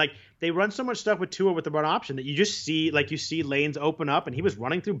looked. And, like, they run so much stuff with Tua with the run option that you just see, like, you see lanes open up, and he was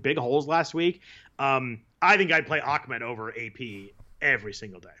running through big holes last week. I think I'd play Ahmed over AP every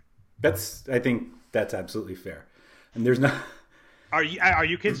single day. I think that's absolutely fair. And there's no. Are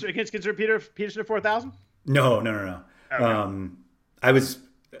you consider Peterson at 4,000? No. Okay. I was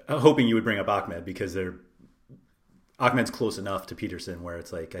hoping you would bring up Ahmed because Ahmed's close enough to Peterson where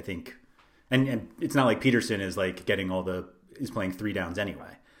it's like I think, and it's not like Peterson is like getting is playing 3 downs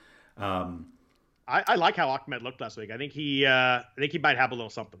anyway. I like how Ahmed looked last week. I think he might have a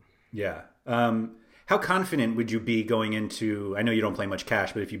little something. Yeah. How confident would you be going into? I know you don't play much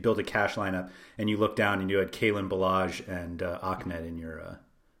cash, but if you build a cash lineup and you look down and you had Kalen Ballage and Ahmed in your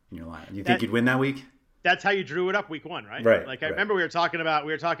lineup, do you think you'd win that week? That's how you drew it up week 1, right? Right. Like I remember we were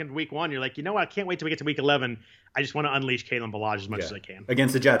talking week 1. You're like, you know what? I can't wait till we get to week 11. I just want to unleash Kalen Ballage as much as I can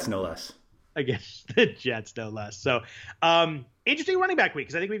against the Jets, no less. Against the Jets, no less. So, interesting running back week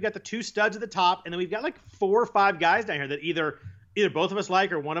because I think we've got the 2 studs at the top, and then we've got like 4 or 5 guys down here that either both of us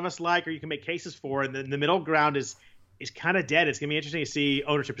like or one of us like, or you can make cases for. And then the middle ground is kind of dead. It's going to be interesting to see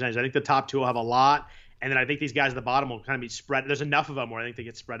ownership percentage. I think the top 2 will have a lot. And then I think these guys at the bottom will kind of be spread. There's enough of them where I think they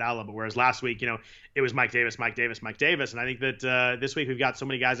get spread out a little bit. Whereas last week, it was Mike Davis. And I think that this week we've got so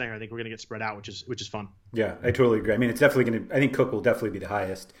many guys in here. I think we're going to get spread out, which is fun. Yeah, I totally agree. I mean, it's definitely going to. I think Cook will definitely be the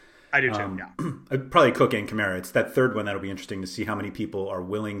highest. I do too. Yeah, probably Cook and Kamara. It's that third one that'll be interesting to see how many people are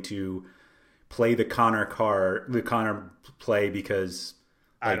willing to play the Connor play because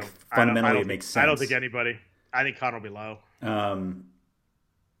fundamentally it makes sense. I don't think anybody. I think Connor will be low.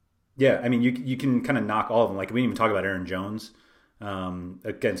 Yeah, I mean, you can kind of knock all of them. Like, we didn't even talk about Aaron Jones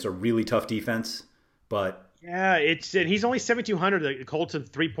against a really tough defense. But yeah, he's only 7,200. The Colts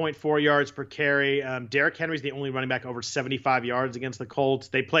have 3.4 yards per carry. Derrick Henry's the only running back over 75 yards against the Colts.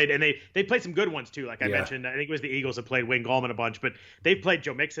 They played, and they played some good ones too. Like I mentioned, I think it was the Eagles that played Wayne Gallman a bunch, but they've played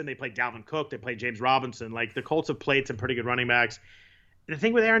Joe Mixon, they played Dalvin Cook, they played James Robinson. Like the Colts have played some pretty good running backs. The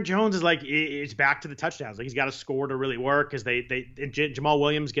thing with Aaron Jones is like it's back to the touchdowns. Like he's got to score to really work because Jamal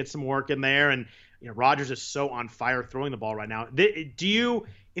Williams gets some work in there, and Rodgers is so on fire throwing the ball right now.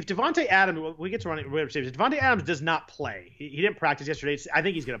 If Devontae Adams, we get to running receivers. If Devontae Adams does not play, he didn't practice yesterday. I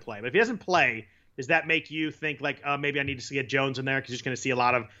think he's going to play. But if he doesn't play, does that make you think like maybe I need to get Jones in there because you're just going to see a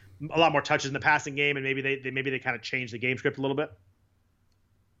lot more touches in the passing game, and maybe they kind of change the game script a little bit?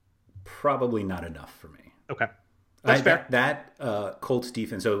 Probably not enough for me. Okay. That's fair. That Colts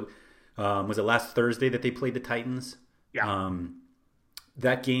defense. So was it last Thursday that they played the Titans? Yeah.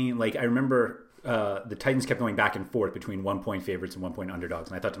 That game, like I remember the Titans kept going back and forth between 1-point favorites and 1-point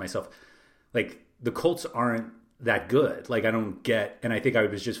underdogs. And I thought to myself, like, the Colts aren't that good. Like, I don't get, and I think I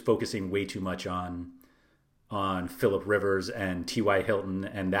was just focusing way too much on Phillip Rivers and T.Y. Hilton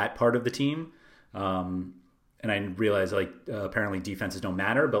and that part of the team. And I realized, like, apparently defenses don't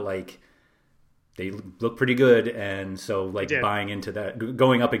matter, but, like, they look pretty good, and so like buying into that,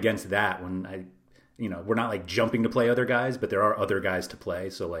 going up against that when we're not like jumping to play other guys, but there are other guys to play.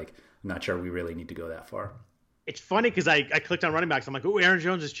 So like, I'm not sure we really need to go that far. It's funny because I clicked on running backs. I'm like, oh, Aaron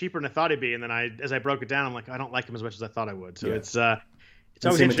Jones is cheaper than I thought he'd be, and then as I broke it down, I'm like, I don't like him as much as I thought I would. So it's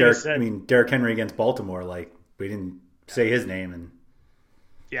always interesting. Derrick Henry against Baltimore, like we didn't say his name and.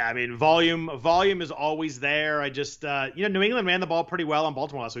 Yeah, I mean, volume is always there. I just, New England ran the ball pretty well on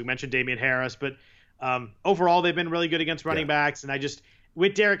Baltimore last week. We mentioned Damian Harris, but overall they've been really good against running backs. And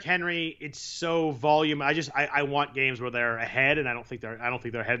with Derrick Henry, it's so volume. I want games where they're ahead, and I don't think they're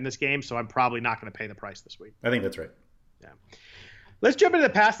ahead in this game. So I'm probably not going to pay the price this week. I think that's right. Yeah. Let's jump into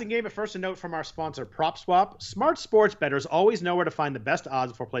the passing game, but first a note from our sponsor, PropSwap. Smart sports bettors always know where to find the best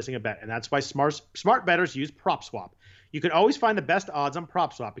odds before placing a bet, and that's why smart bettors use PropSwap. You can always find the best odds on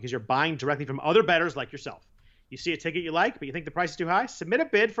PropSwap because you're buying directly from other bettors like yourself. You see a ticket you like, but you think the price is too high? Submit a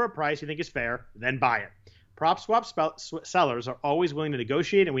bid for a price you think is fair, then buy it. PropSwap sellers are always willing to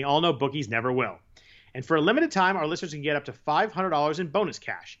negotiate, and we all know bookies never will. And for a limited time, our listeners can get up to $500 in bonus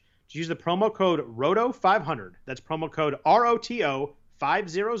cash. Just use the promo code ROTO500. That's promo code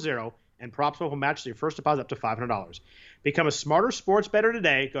ROTO500, and PropSwap will match your first deposit up to $500. Become a smarter sports bettor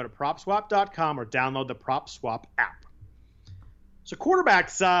today. Go to PropSwap.com or download the PropSwap app. So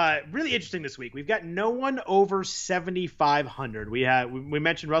quarterbacks, really interesting this week. We've got no one over 7,500. We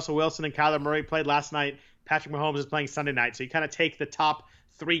mentioned Russell Wilson and Kyler Murray played last night. Patrick Mahomes is playing Sunday night. So you kind of take the top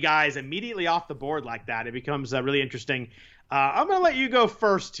three guys immediately off the board like that. It becomes really interesting. I'm going to let you go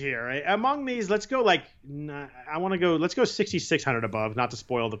first here. Among these, let's go 6,600 above, not to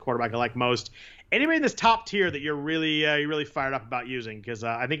spoil the quarterback I like most. Anybody in this top tier that you're really fired up about using? Because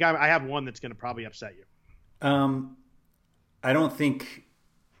I think I have one that's going to probably upset you. I don't think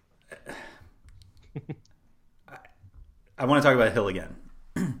I want to talk about Hill again.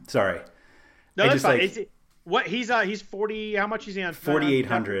 Sorry. No, that's fine. He's 40. How much is he on?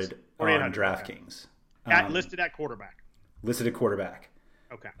 4,800 on DraftKings. Listed at quarterback. Listed at quarterback.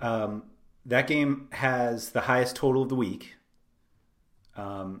 Okay. That game has the highest total of the week.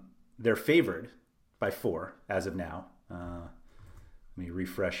 They're favored by 4 as of now. Let me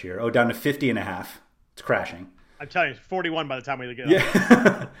refresh here. Down to 50.5. It's crashing. I'm telling you, 41 by the time we get up.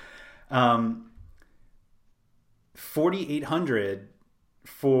 Yeah. 4,800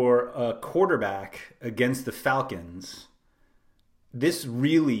 for a quarterback against the Falcons. This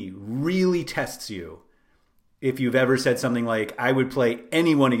really, really tests you if you've ever said something like, I would play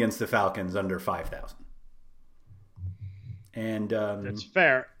anyone against the Falcons under 5,000. And that's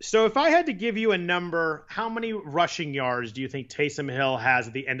fair. So if I had to give you a number, how many rushing yards do you think Taysom Hill has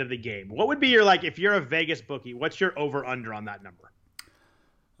at the end of the game? What would be your, if you're a Vegas bookie, what's your over-under on that number?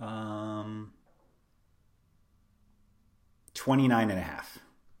 29.5.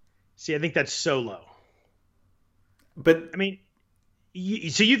 See, I think that's so low. But I mean,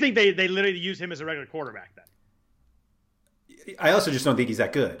 so you think they literally use him as a regular quarterback then? I also just don't think he's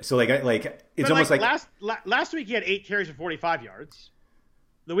that good. So it's but almost like last week he had 8 carries for 45 yards.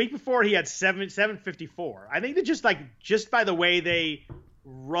 The week before he had 754. I think that just by the way they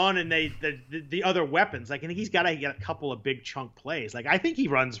run and the other weapons, like I think he's got to get a couple of big chunk plays. Like I think he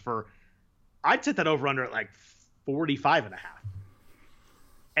runs for, I'd set that over under at like 45 and a half.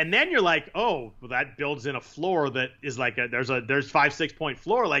 And then you're like, oh, well, that builds in a floor that is like there's 5-6 point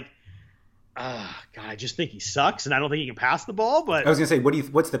floor. Like, God, I just think he sucks, and I don't think he can pass the ball. But I was gonna say,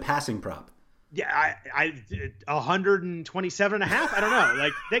 what's the passing prop? Yeah, I 127 and a half. I don't know.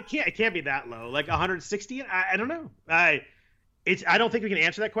 Like it can't be that low. Like 160. I don't know. I don't think we can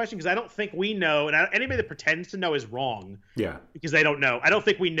answer that question because I don't think we know, and anybody that pretends to know is wrong. Yeah. Because they don't know. I don't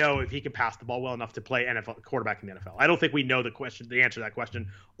think we know if he can pass the ball well enough to play NFL quarterback in the NFL. I don't think we know the answer to that question.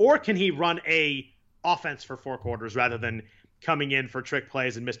 Or can he run a offense for 4 quarters rather than coming in for trick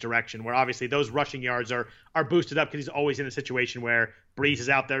plays and misdirection, where obviously those rushing yards are boosted up because he's always in a situation where Breeze is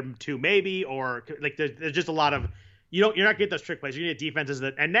out there too, maybe, or like there's just a lot of you're not getting those trick plays. You're gonna get defenses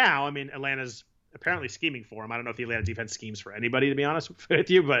that, and now I mean Atlanta's apparently scheming for him. I don't know if the Atlanta defense schemes for anybody, to be honest with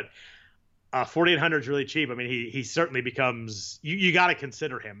you, but 4,800 is really cheap. I mean he certainly becomes you got to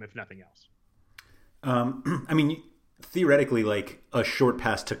consider him if nothing else. I mean theoretically, like a short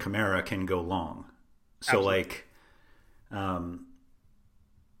pass to Kamara can go long, so Absolutely. And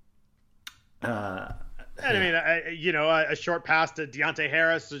I mean, a short pass to Deontay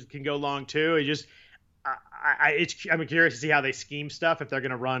Harris can go long too. I'm curious to see how they scheme stuff. If they're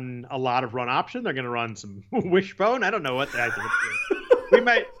going to run a lot of run option, they're going to run some wishbone. I don't know what that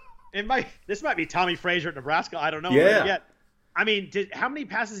is. This might be Tommy Frazier at Nebraska. I don't know. Yeah. Yet. I mean, how many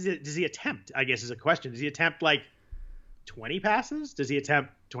passes does he attempt? I guess is a question. Does he attempt like 20 passes? Does he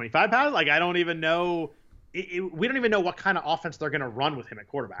attempt 25 passes? Like, I don't even know. We don't even know what kind of offense they're going to run with him at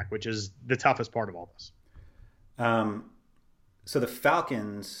quarterback, which is the toughest part of all this. So the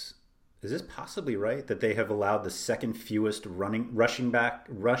Falcons, is this possibly right that they have allowed the second fewest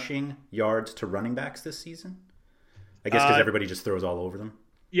rushing yards to running backs this season? I guess because everybody just throws all over them.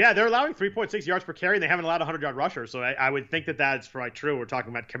 Yeah, they're allowing 3.6 yards per carry, and they haven't allowed a 100-yard rusher. So I would think that that's probably true. We're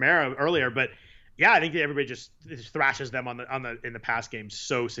talking about Kamara earlier, but yeah, I think that everybody just thrashes them in the pass game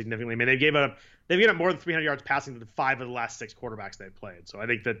so significantly. I mean, they've given up more than 300 yards passing to 5 of the last 6 quarterbacks they've played. So I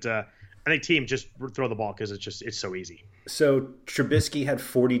think that teams just throw the ball because it's so easy. So Trubisky had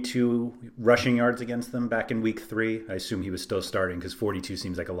 42 rushing yards against them back in week 3. I assume he was still starting because 42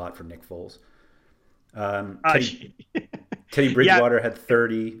 seems like a lot for Nick Foles. Teddy Bridgewater had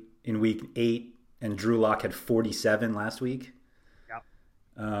 30 in week 8, and Drew Lock had 47 last week. Yeah.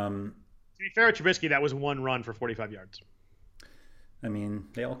 To be fair to Trubisky, that was one run for 45 yards. I mean,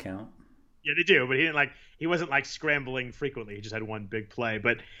 they all count. Yeah, they do, but he wasn't scrambling frequently. He just had one big play.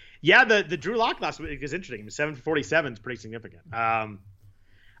 But yeah, the Drew Lock last week is interesting. 7 for 47 is pretty significant.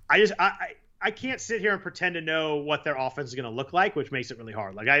 I can't sit here and pretend to know what their offense is going to look like, which makes it really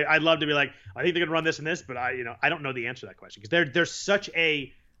hard. Like I'd love to be like, I think they're going to run this and this, but I don't know the answer to that question because there's such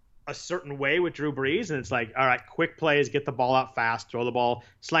a certain way with Drew Brees, and it's like, all right, quick plays, get the ball out fast, throw the ball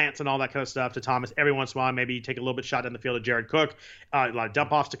slants and all that kind of stuff to Thomas. Every once in a while, maybe you take a little bit shot down the field to Jared Cook, a lot of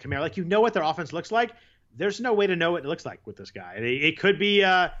dump offs to Kamara. Like what their offense looks like. There's no way to know what it looks like with this guy. It could be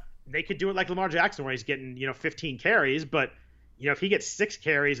they could do it like Lamar Jackson where he's getting 15 carries, but if he gets 6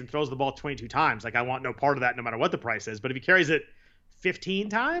 carries and throws the ball 22 times, like I want no part of that no matter what the price is. But if he carries it 15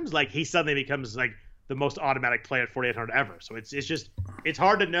 times, like he suddenly becomes like the most automatic play at 4,800 ever. So it's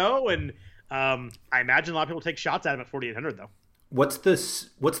hard to know, and I imagine a lot of people take shots at him at 4,800 though. What's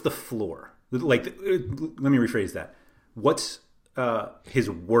the floor? Like, let me rephrase that. What's his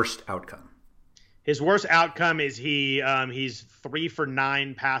worst outcome? His worst outcome is he's 3 for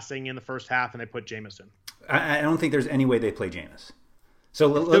 9 passing in the first half, and they put Jameis in. I don't think there's any way they play Jameis. So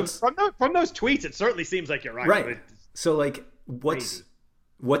let's from those tweets, it certainly seems like you're right. Right. So like, what's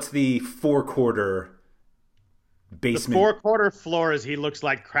the 4-quarter basement? The 4-quarter floor is he looks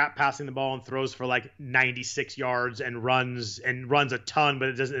like crap passing the ball and throws for like 96 yards and runs a ton,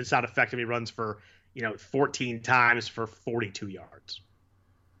 but it's not effective. He runs for 14 times for 42 yards.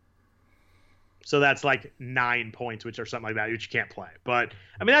 So that's like 9 points, which are something like that, which you can't play. But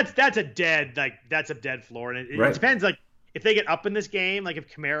I mean, that's a dead floor, and it depends. Like if they get up in this game, like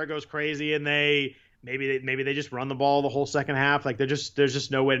if Kamara goes crazy and maybe they just run the ball the whole second half, like there's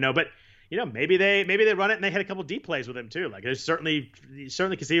just no way to know. But maybe they run it and they hit a couple deep plays with him too. Like there's certainly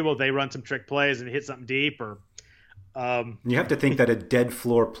conceivable they run some trick plays and hit something deep. Or you have to think that a dead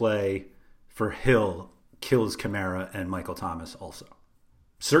floor play for Hill kills Kamara and Michael Thomas also.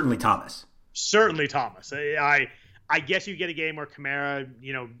 Certainly Thomas. I guess you get a game where Kamara,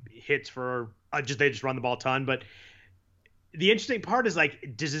 hits for they just run the ball a ton, but the interesting part is like,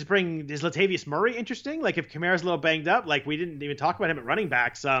 is Latavius Murray interesting? Like if Kamara's a little banged up, like we didn't even talk about him at running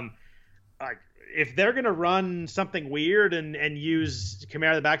backs. Like if they're going to run something weird and use Kamara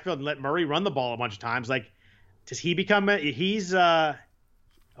in the backfield and let Murray run the ball a bunch of times, like does he become they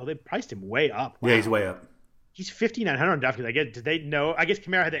priced him way up. Wow. Yeah, he's way up. He's 5,900 on DraftKings. Did they know? I guess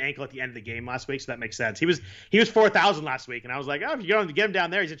Kamara had the ankle at the end of the game last week, so that makes sense. He was 4,000 last week, and I was like, if you get him down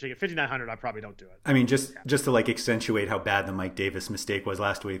there, he's interesting. At 5,900, I probably don't do it. I mean, just to like accentuate how bad the Mike Davis mistake was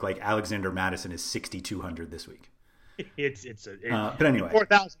last week, like Alexander Madison is 6,200 this week. But anyway,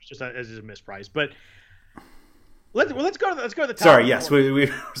 4,000 is just a misprice. But let's go to the top. Sorry, yes,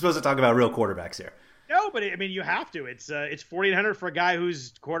 we're supposed to talk about real quarterbacks here. No, but I mean, you have to. It's 4,800 for a guy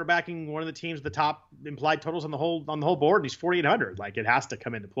who's quarterbacking one of the teams, the top implied totals on the whole board, and he's 4,800. Like it has to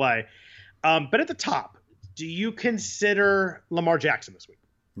come into play. But at the top, do you consider Lamar Jackson this week?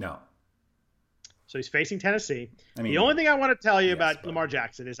 No. So he's facing Tennessee. I mean, the only thing I want to tell you about Lamar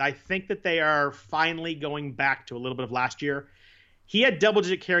Jackson is I think that they are finally going back to a little bit of last year. He had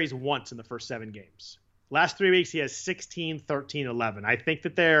double-digit carries once in the first 7 games. Last 3 weeks, he has 16, 13, 11. I think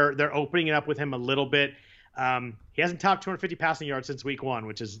that they're opening it up with him a little bit. He hasn't topped 250 passing yards since week 1,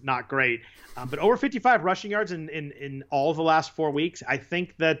 which is not great. But over 55 rushing yards in all of the last 4 weeks. I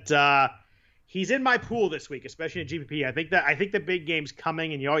think that he's in my pool this week, especially in GPP. I think the big game's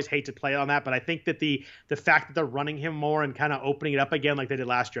coming, and you always hate to play on that. But I think that the fact that they're running him more and kind of opening it up again like they did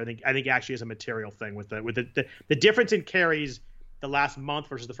last year, I think actually is a material thing with the difference in carries the last month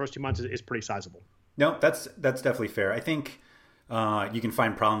versus the first 2 months is pretty sizable. No, that's definitely fair. I think you can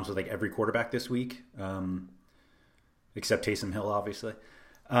find problems with like every quarterback this week, except Taysom Hill, obviously.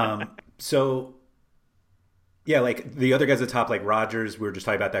 So, yeah, like the other guys at the top, like Rodgers, we were just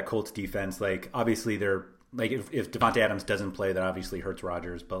talking about that Colts defense. Like, obviously, they're like if Devontae Adams doesn't play, that obviously hurts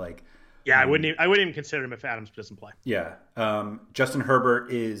Rodgers. But like, yeah, I wouldn't even consider him if Adams doesn't play. Yeah, Justin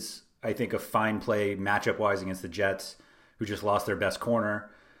Herbert is, I think, a fine play matchup wise against the Jets, who just lost their best corner.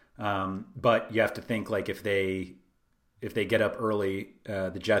 But you have to think like if they get up early,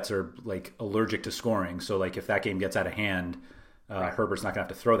 the Jets are like allergic to scoring. So like if that game gets out of hand, Herbert's not gonna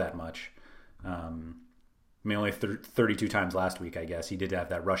have to throw that much. I mean, only 32 times last week, I guess. He did have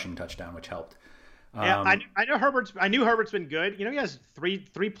that rushing touchdown, which helped. Yeah, I knew Herbert's been good. You know, he has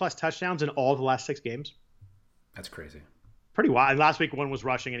three plus touchdowns in all of the last 6 games. That's crazy. Pretty wild. Last week one was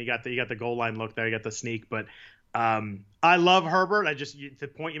rushing, and he got the goal line look there. He got the sneak, but I love Herbert. The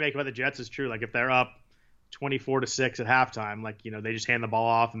point you make about the Jets is true. Like if they're up 24-6 at halftime, like, you know, they just hand the ball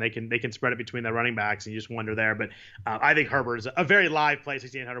off and they can spread it between their running backs, and you just wonder there. But I think Herbert is a very live play,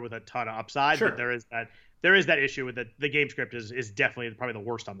 6,800 with a ton of upside. Sure. But there is that issue with the game script is definitely probably the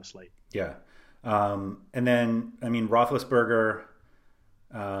worst on the slate. Yeah. And then, I mean, Roethlisberger,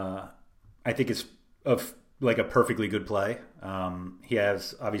 I think is of like a perfectly good play. He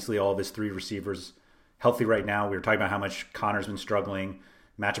has obviously all of his 3 receivers healthy right now. We were talking about how much Connor's been struggling.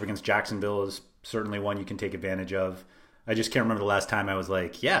 Matchup against Jacksonville is certainly one you can take advantage of. I just can't remember the last time I was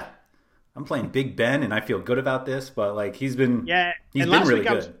like, yeah, I'm playing Big Ben and I feel good about this. But like he's been really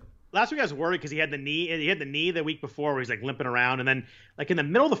good. Last week I was worried because he had the knee the week before where he's like limping around, and then like in the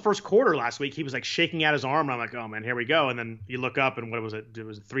middle of the first quarter last week he was like shaking out his arm, and I'm like, oh man, here we go. And then you look up and what was it? It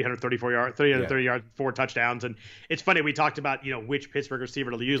was 330 yards, 4 touchdowns. And it's funny, we talked about, you know, which Pittsburgh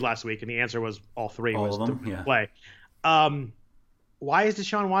receiver to use last week, and the answer was all 3. All of them, yeah. Play. Why is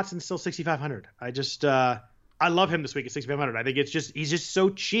Deshaun Watson still 6,500? I love him this week at 6,500. I think he's just so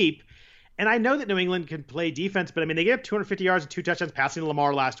cheap. And I know that New England can play defense, but I mean, they gave up 250 yards and 2 touchdowns passing to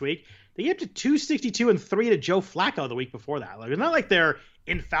Lamar last week. They gave up to 262 and 3 to Joe Flacco the week before that. Like, it's not like they're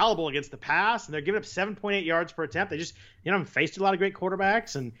infallible against the pass, and they're giving up 7.8 yards per attempt. They just, you know, faced a lot of great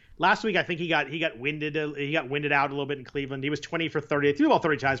quarterbacks. And last week, I think he got winded out a little bit in Cleveland. He was 20 for 30. They threw the ball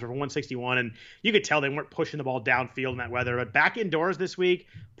 30 times for 161, and you could tell they weren't pushing the ball downfield in that weather. But back indoors this week,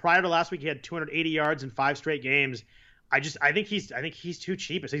 prior to last week, he had 280 yards in 5 straight games. I think he's too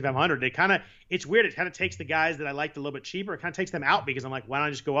cheap at 6,500. It's weird. It kind of takes the guys that I liked a little bit cheaper. It kind of takes them out because I'm like, why don't I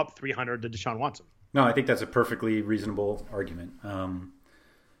just go up 300 to Deshaun Watson? No, I think that's a perfectly reasonable argument.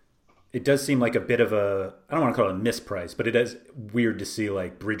 It does seem like a bit of a, I don't want to call it a misprice, but it is weird to see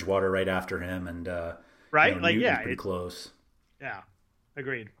like Bridgewater right after him and right, you know, like Newton's yeah, pretty close. Yeah,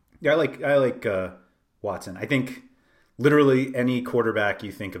 agreed. Yeah, I like Watson. I think literally any quarterback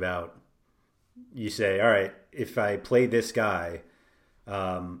you think about, you say, all right, if I play this guy,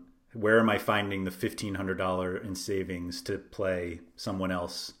 where am I finding the $1,500 in savings to play someone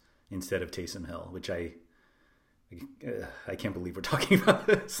else instead of Taysom Hill? Which I can't believe we're talking about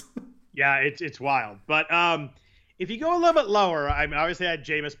this. Yeah, it's wild. But If you go a little bit lower, I mean, obviously I had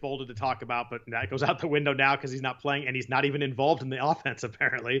Jameis Bolden to talk about, but that goes out the window now because he's not playing and he's not even involved in the offense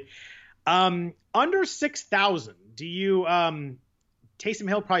apparently. Under 6,000, do you Taysom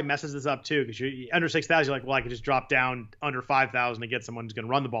Hill probably messes this up too because you're under 6,000. You're like, well, I could just drop down under 5,000 to get someone who's going to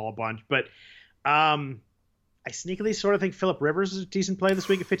run the ball a bunch. But I sneakily sort of think Phillip Rivers is a decent play this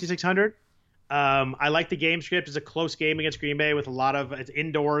week at 5,600. I like the game script. It's a close game against Green Bay with it's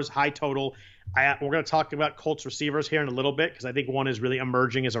indoors, high total. We're going to talk about Colts receivers here in a little bit because I think one is really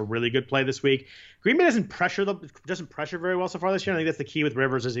emerging as a really good play this week. Green Bay doesn't pressure very well so far this year. I think that's the key with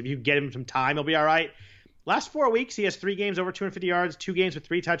Rivers is if you get him some time, he'll be all right. Last 4 weeks, he has 3 games over 250 yards, 2 games with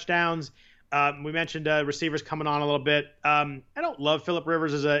 3 touchdowns. We mentioned receivers coming on a little bit. I don't love Phillip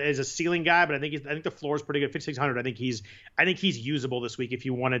Rivers as a ceiling guy, but I think the floor is pretty good. 5,600. I think he's usable this week if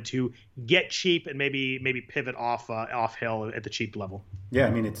you wanted to get cheap and maybe pivot off Hill at the cheap level. Yeah, I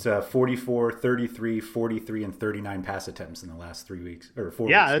mean it's 44, 33, 43, and 39 pass attempts in the last 3 weeks or 4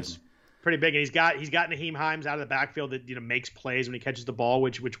 weeks. Yeah, that's pretty big. And he's got Nyheim Hines out of the backfield that makes plays when he catches the ball,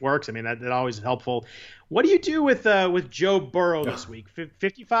 which works. I mean that always is helpful. What do you do with Joe Burrow this week?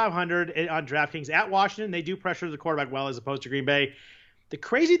 5,500 on DraftKings at Washington. They do pressure the quarterback well as opposed to Green Bay. The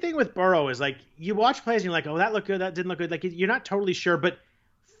crazy thing with Burrow is like you watch plays and you're like, oh, that looked good, that didn't look good. Like you're not totally sure, but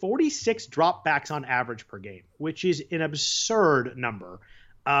 46 dropbacks on average per game, which is an absurd number.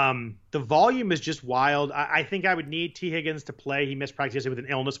 The volume is just wild. I think I would need T. Higgins to play. He missed practice with an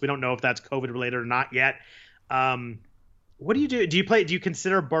illness. We don't know if that's COVID related or not yet. What do you do? Do you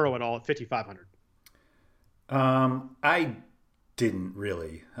consider Burrow at all at 5,500? I didn't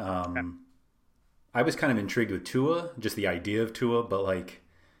really. Okay. I was kind of intrigued with Tua, just the idea of Tua, but like,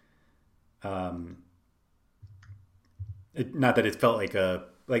 not that it felt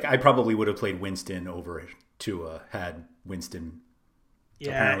like I probably would have played Winston over Tua had Winston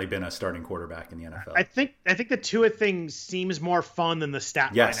apparently been a starting quarterback in the NFL. I think the Tua thing seems more fun than the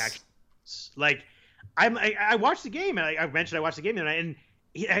stat line actually. Like I watched the game and I mentioned I watched the game and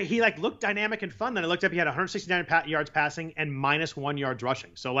he like looked dynamic and fun. Then I looked up, he had 169 yards passing and -1 yards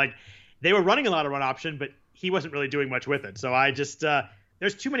rushing. So like they were running a lot of run option, but he wasn't really doing much with it. So I just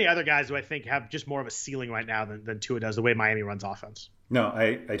there's too many other guys who I think have just more of a ceiling right now than Tua does the way Miami runs offense. No,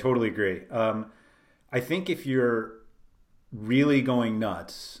 I totally agree. I think if you're really going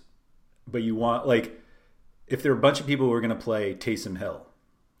nuts, but you want if there are a bunch of people who are going to play Taysom Hill,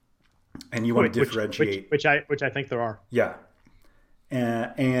 and you want to differentiate, which I think there are, yeah,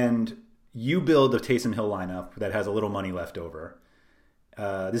 and you build a Taysom Hill lineup that has a little money left over.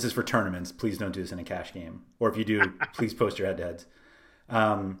 This is for tournaments. Please don't do this in a cash game, or if you do, please post your head-to-heads.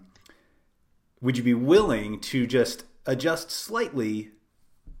 Would you be willing to just adjust slightly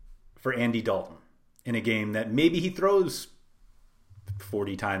for Andy Dalton in a game that maybe he throws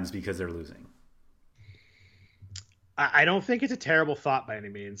 40 times because they're losing? I don't think it's a terrible thought by any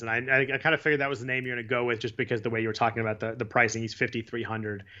means. And I kind of figured that was the name you're going to go with just because the way you were talking about the pricing. He's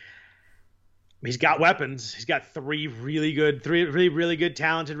 5,300. He's got weapons. He's got three really good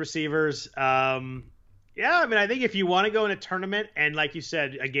talented receivers. Yeah, I mean, I think if you want to go in a tournament and like you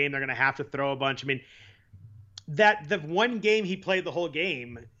said, a game they're going to have to throw a bunch. I mean, that the one game he played the whole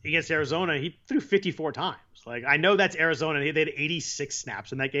game against Arizona, he threw 54 times. Like I know that's Arizona. They had 86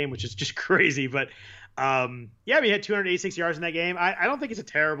 snaps in that game, which is just crazy. But yeah, I mean, he had 286 yards in that game. I don't think it's a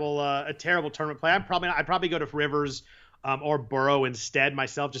terrible tournament play. I'd probably go to Rivers or Burrow instead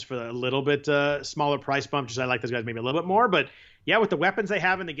myself, just for a little bit smaller price bump. Just I like those guys maybe a little bit more, but. Yeah, with the weapons they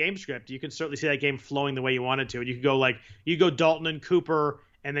have in the game script, you can certainly see that game flowing the way you wanted to. And you could go Dalton and Cooper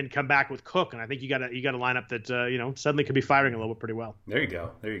and then come back with Cook. And I think you got a lineup that suddenly could be firing a little bit pretty well. There you go.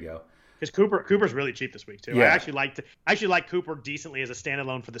 Because Cooper's really cheap this week too. Yeah. I actually like Cooper decently as a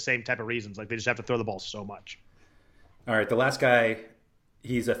standalone for the same type of reasons. Like they just have to throw the ball so much. All right, the last guy,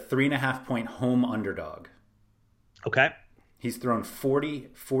 he's a 3.5 point home underdog. Okay. He's thrown 40,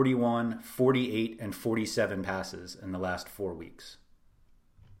 41, 48, and 47 passes in the last 4 weeks.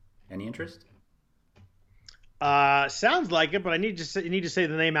 Any interest? Sounds like it, but you need to say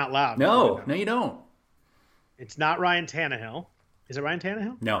the name out loud. No, you don't. It's not Ryan Tannehill. Is it Ryan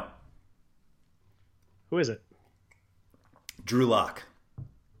Tannehill? No. Who is it? Drew Lock.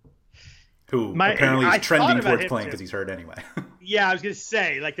 Who apparently is trending towards playing because he's hurt anyway. Yeah, I was gonna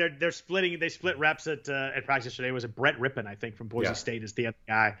say like they're splitting. They split reps at practice today. Was it Brett Rippon? I think from Boise State is the other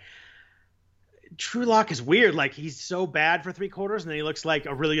guy. Drew Lock is weird. Like he's so bad for 3 quarters, and then he looks like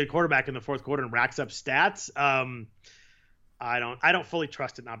a really good quarterback in the 4th quarter and racks up stats. I don't fully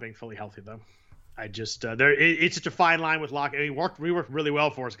trust it not being fully healthy though. I just it's such a fine line with Lock. And we worked really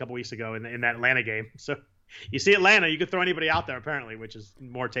well for us a couple weeks ago in that Atlanta game. So You see Atlanta, you could throw anybody out there apparently, which is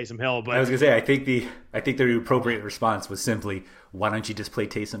more Taysom Hill. But I was gonna say, I think the appropriate response was simply, why don't you just play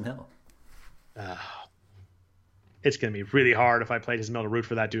Taysom Hill? It's gonna be really hard if I play Taysom Hill to root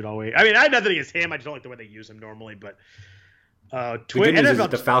for that dude all week. I mean, I have nothing against him. I just don't like the way they use him normally. But the good news is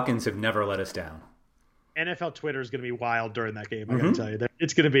that the Falcons have never let us down. NFL Twitter is going to be wild during that game. I got to tell you,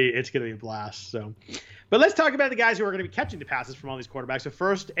 it's going to be a blast. So, but let's talk about the guys who are going to be catching the passes from all these quarterbacks. So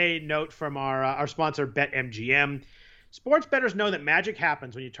first, a note from our sponsor, BetMGM. Sports bettors know that magic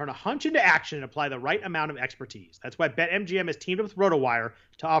happens when you turn a hunch into action and apply the right amount of expertise. That's why BetMGM has teamed up with RotoWire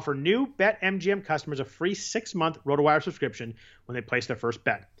to offer new BetMGM customers a free 6-month RotoWire subscription when they place their first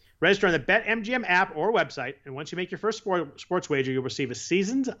bet. Register on the BetMGM app or website, and once you make your first sports wager, you'll receive a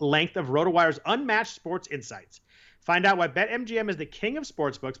season's length of RotoWire's unmatched sports insights. Find out why BetMGM is the king of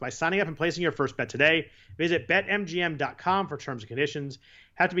sportsbooks by signing up and placing your first bet today. Visit BetMGM.com for terms and conditions.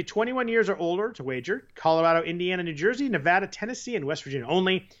 Have to be 21 years or older to wager. Colorado, Indiana, New Jersey, Nevada, Tennessee, and West Virginia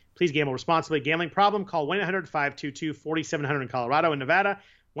only. Please gamble responsibly. Gambling problem? Call 1-800-522-4700 in Colorado and Nevada.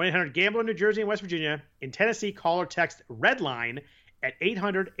 1-800-GAMBLER in New Jersey and West Virginia. In Tennessee, call or text REDLINE at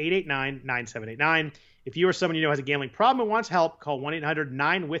 800-889-9789. If you or someone you know has a gambling problem and wants help, call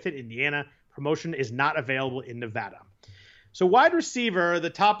 1-800-9-WITH-IT Indiana. Promotion is not available in Nevada. So wide receiver, the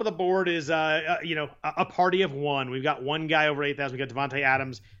top of the board is a party of one. We've got one guy over 8,000. We got Davante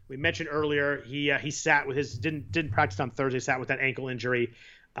Adams. We mentioned earlier he sat with his didn't practice on Thursday. Sat with that ankle injury.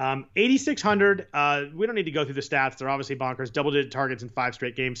 8,600. We don't need to go through the stats. They're obviously bonkers. Double-digit targets in 5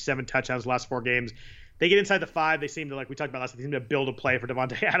 straight games. 7 touchdowns the last 4 games. They get inside the 5. They seem to, like we talked about last week, they seem to build a play for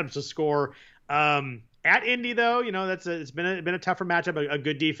Davante Adams to score. At Indy, though, it's been a tougher matchup, a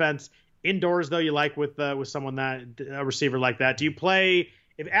good defense. Indoors, though, you like with someone a receiver like that. Do you play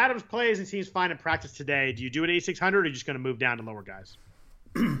if Adams plays and seems fine in practice today? Do you do it 8,600, or are you just going to move down to lower guys?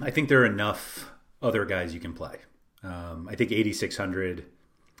 I think there are enough other guys you can play. I think 8,600,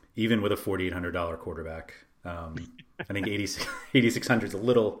 even with a $4,800 quarterback, I think 8,600 is a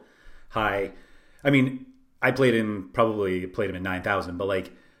little high. I mean, I played him at 9,000, but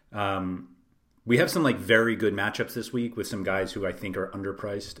we have some very good matchups this week with some guys who I think are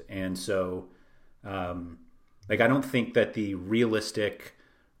underpriced. And so I don't think that the realistic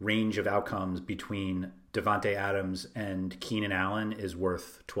range of outcomes between Davante Adams and Keenan Allen is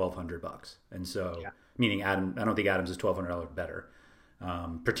worth $1,200. And so, meaning I don't think Adams is $1,200 better,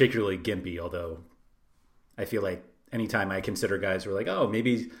 particularly Gimpy, although I feel like anytime I consider guys who are oh,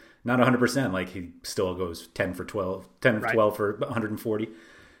 maybe not 100%, he still goes 10 of 12 for 140. Yeah.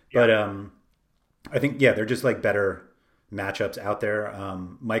 But I think, they're just better matchups out there.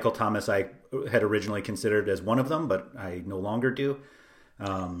 Michael Thomas, I had originally considered as one of them, but I no longer do.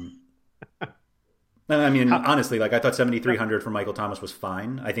 I mean, honestly, I thought 7,300 for Michael Thomas was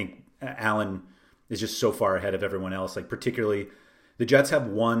fine. I think Allen is just so far ahead of everyone else. Particularly, the Jets have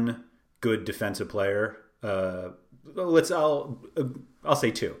one good defensive player. I'll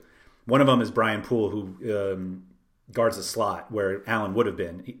say 2. One of them is Brian Poole, who guards the slot where Allen would have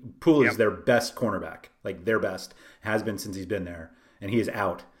been. Poole is their best cornerback, their best, has been since he's been there, and he is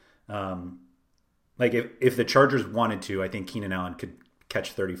out. If the Chargers wanted to, I think Keenan Allen could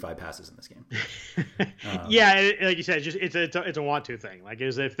catch 35 passes in this game. Like you said, it's a want to thing.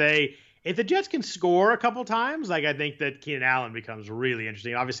 If the Jets can score a couple times, I think that Keenan Allen becomes really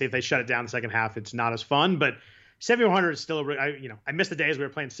interesting. Obviously, if they shut it down the second half, it's not as fun, but 7,100 is still I missed the days we were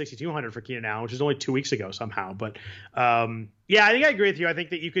playing 6,200 for Keenan Allen, which is only 2 weeks ago somehow. But I think I agree with you. I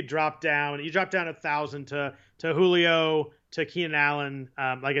think that you could drop down 1,000 to Julio, to Keenan Allen.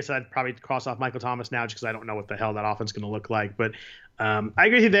 Like I said, I'd probably cross off Michael Thomas now just because I don't know what the hell that offense is going to look like. But I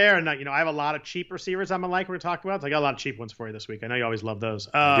agree with you there. And I have a lot of cheap receivers I'm we're talking about. So I got a lot of cheap ones for you this week. I know you always love those.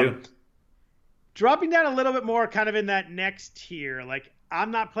 I do. Dropping down a little bit more, kind of in that next tier, I'm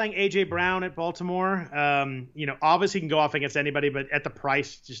not playing A.J. Brown at Baltimore. Obviously he can go off against anybody, but at the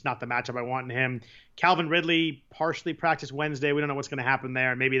price, just not the matchup I want in him. Calvin Ridley partially practiced Wednesday. We don't know what's going to happen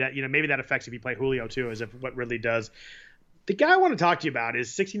there. Maybe that affects if you play Julio too, as if what Ridley does. The guy I want to talk to you about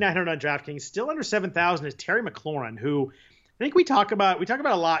is 6,900 on DraftKings, still under 7,000 is Terry McLaurin, who I think we talk about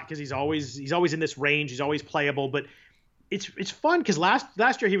a lot because he's always in this range. He's always playable, but it's fun because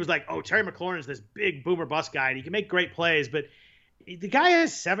last year he was Terry McLaurin is this big boomer bust guy and he can make great plays, but the guy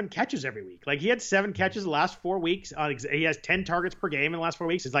has 7 catches every week. He had 7 catches the last 4 weeks. He has 10 targets per game in the last 4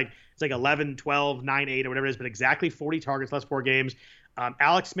 weeks. It's 11, 12, 9, 8 or whatever it is, but exactly 40 targets last 4 games.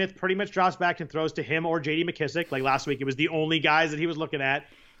 Alex Smith pretty much drops back and throws to him or J.D. McKissick. Last week, it was the only guys that he was looking at.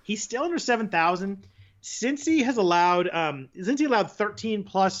 He's still under 7,000. Cincy allowed 13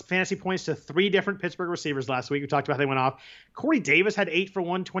 plus fantasy points to 3 different Pittsburgh receivers last week. We talked about how they went off. Corey Davis had 8 for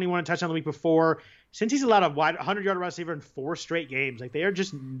 121 and touchdown the week before. Cincy's allowed a wide 100-yard receiver in 4 straight games. Like they're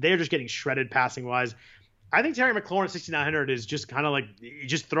just getting shredded passing wise. I think Terry McLaurin at 6,900 is just kind of like you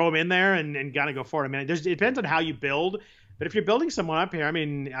just throw him in there and gotta go for it. I mean, it depends on how you build. But if you're building someone up here, I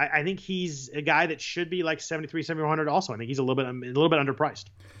mean, I think he's a guy that should be like 73, 7,400 also. I think he's a little bit underpriced.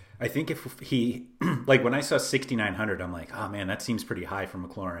 I think if he, like when I saw 6,900, I'm like, oh man, that seems pretty high for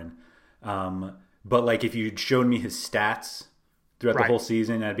McLaurin. But like if you'd shown me his stats throughout the whole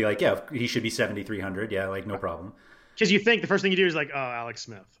season, I'd be like, yeah, he should be 7,300. Yeah, like no problem. Because you think the first thing you do is like, oh, Alex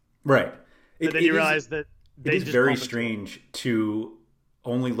Smith. Right. But then you realize that it is very strange to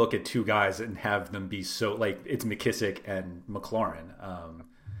only look at 2 guys and have them be so like it's McKissick and McLaurin.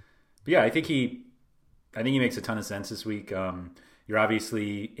 But yeah, I think he makes a ton of sense this week. You're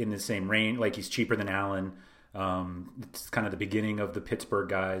obviously in the same range. Like he's cheaper than Allen. It's kind of the beginning of the Pittsburgh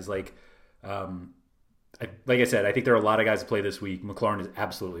guys. Like I said, I think there are a lot of guys to play this week. McLaurin is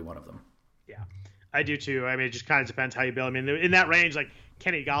absolutely one of them. Yeah, I do too. I mean, it just kind of depends how you build. I mean, in that range, like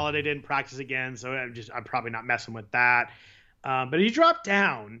Kenny Golladay didn't practice again, so I'm probably not messing with that. But he dropped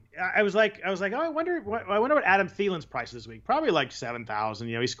down. I was like, oh, I wonder what Adam Thielen's price is this week. Probably like 7,000.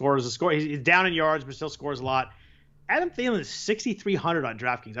 You know, he scores a score. He's down in yards, but still scores a lot. Adam Thielen is 6,300 on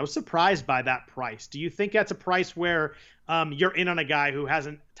DraftKings. I was surprised by that price. Do you think that's a price where you're in on a guy who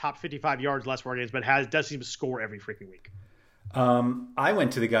hasn't top 55 yards last 4 games, but does seem to score every freaking week? I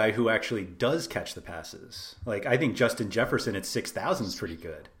went to the guy who actually does catch the passes. Like I think Justin Jefferson at 6,000 is pretty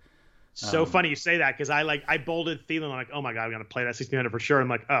good. So funny you say that because I bolded Thielen. I'm like, oh my god, I'm gonna play that 1,600 for sure. I'm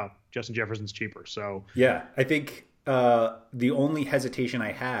like, oh, Justin Jefferson's cheaper. So yeah, I think the only hesitation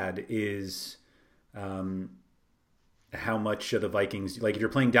I had is how much of the Vikings, like if you're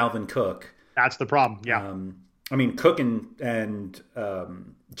playing Dalvin Cook, that's the problem. Yeah, I mean Cook and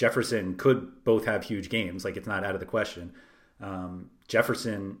Jefferson could both have huge games. Like it's not out of the question.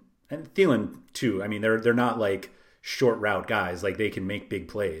 Jefferson and Thielen too. I mean they're not like short route guys. Like they can make big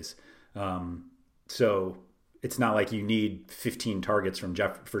plays. So it's not like you need 15 targets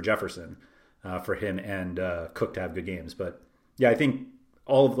for Jefferson, for him and Cook to have good games. But yeah, I think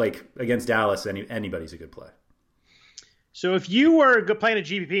all of like against Dallas, anybody's a good play. So if you were playing a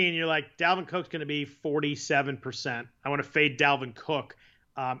GPP and you're like, Dalvin Cook's going to be 47%, I want to fade Dalvin Cook.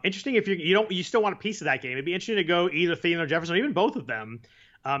 Interesting if you still want a piece of that game. It'd be interesting to go either Thielen or Jefferson, or even both of them.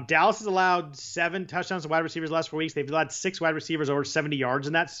 Dallas has allowed 7 touchdowns to wide receivers the last 4 weeks. They've allowed 6 wide receivers over 70 yards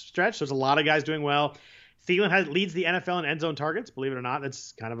in that stretch. So there's a lot of guys doing well. Thielen leads the NFL in end zone targets. Believe it or not,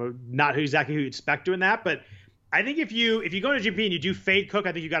 that's kind of not exactly who you expect doing that. But I think if you go to GP and you do fade Cook,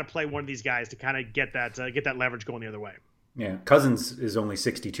 I think you got to play one of these guys to kind of get that leverage going the other way. Yeah, Cousins is only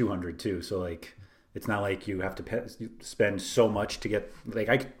 6,200 too. So like, it's not like you have to spend so much to get. Like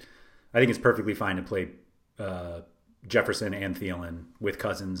I think it's perfectly fine to play Jefferson and Thielen with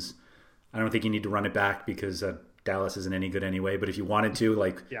Cousins. I don't think you need to run it back because Dallas isn't any good anyway. But if you wanted to,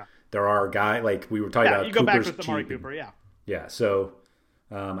 like, there are guys like we were talking about. You go back with Amari Cooper, yeah. Yeah, so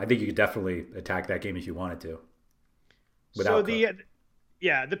I think you could definitely attack that game if you wanted to. So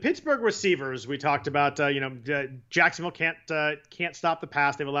the Pittsburgh receivers we talked about. Jacksonville can't stop the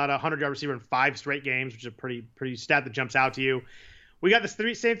pass. They've allowed a 100-yard receiver in 5 straight games, which is a pretty stat that jumps out to you. We got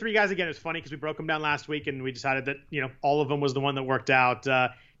the same 3 guys again. It was funny because we broke them down last week and we decided that all of them was the one that worked out.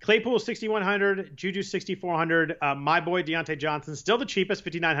 Claypool 6,100, Juju 6,400. My boy Deontay Johnson still the cheapest,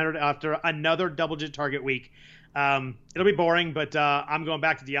 5,900 after another double-digit target week. It'll be boring, but I'm going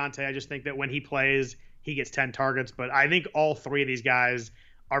back to Deontay. I just think that when he plays, he gets 10 targets. But I think all 3 of these guys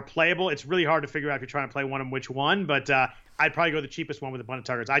are playable. It's really hard to figure out if you're trying to play one of them which one, but I'd probably go the cheapest one with a bunch of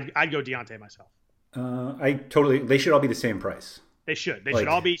targets. I'd go Deontay myself. They should all be the same price. They should. They should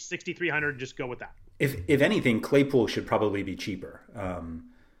all be 6,300. Just go with that. If anything, Claypool should probably be cheaper.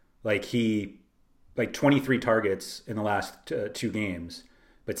 23 targets in the last 2 games,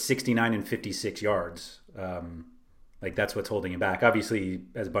 but 69 and 56 yards. That's what's holding him back. Obviously, he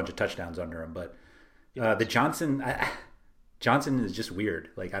has a bunch of touchdowns under him, but the Johnson is just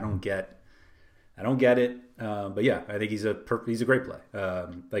weird. Like I don't get it. But yeah, I think he's a great play.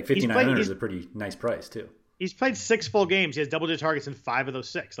 5,900 is a pretty nice price too. He's played 6 full games. He has double-digit targets in 5 of those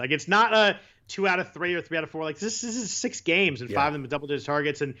 6. Like it's not a 2 out of 3 or 3 out of 4. Like this is 6 games and 5 of them with double-digit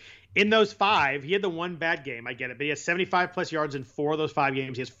targets. And in those 5, he had the one bad game. I get it, but he has 75 plus yards in 4 of those 5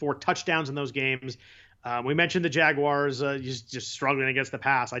 games. He has 4 touchdowns in those games. We mentioned the Jaguars just struggling against the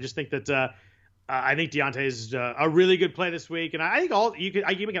pass. I just think that I think Deontay is a really good play this week, and I think you can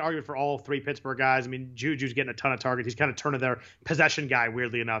make an argument for all three Pittsburgh guys. I mean, Juju's getting a ton of targets. He's kind of turned to their possession guy.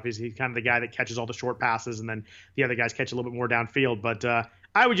 Weirdly enough, he's kind of the guy that catches all the short passes, and then the other guys catch a little bit more downfield. But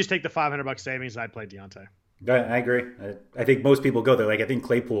I would just take the $500 savings, and I'd play Deontay. I agree. I think most people go there. Like I think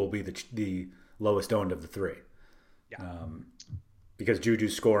Claypool will be the lowest owned of the three. Yeah. Because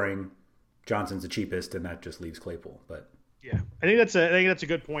Juju's scoring, Johnson's the cheapest, and that just leaves Claypool. But yeah, I think that's a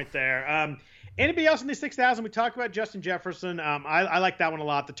good point there. Anybody else in the 6,000? We talked about Justin Jefferson. I like that one a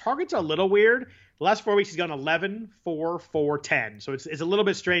lot. The targets are a little weird. The last 4 weeks he's gone 11, 4, 4, 10. So it's a little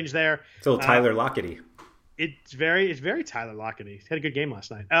bit strange there. It's a little Tyler Lockett-y. It's very Tyler Lockett-y. He had a good game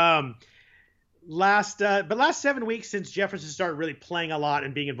last night. Last 7 weeks since Jefferson started really playing a lot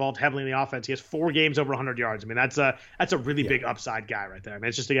and being involved heavily in the offense, he has 4 games over 100 yards. I mean, that's a really big upside guy right there. I mean,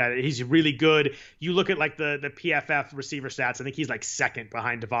 it's just a guy that he's really good. You look at like the PFF receiver stats. I think he's like second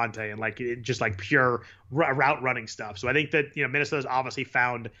behind Devontae and like just like pure route running stuff. So I think that Minnesota's obviously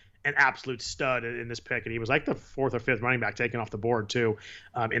found an absolute stud in this pick, and he was like the 4th or 5th running back taken off the board too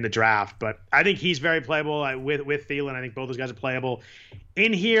in the draft. But I think he's very playable with Thielen. I think both those guys are playable.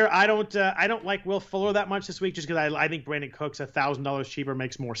 In here, I don't like Will Fuller that much this week just because I think Brandon Cooks $1,000 cheaper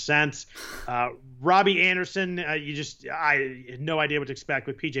makes more sense. Robbie Anderson, I had no idea what to expect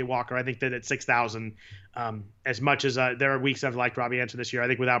with PJ Walker. I think that at 6,000, as much as there are weeks I've liked Robbie Anderson this year, I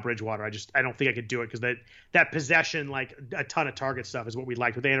think without Bridgewater, I don't think I could do it because that possession, like a ton of target stuff, is what we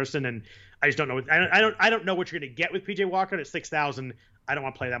liked with Anderson, and I just don't know. I don't know what you're going to get with PJ Walker at 6,000. I don't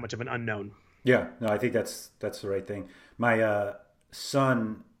want to play that much of an unknown. Yeah, no, I think that's the right thing. My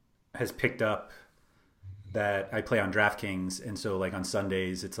son has picked up that I play on DraftKings, and so like on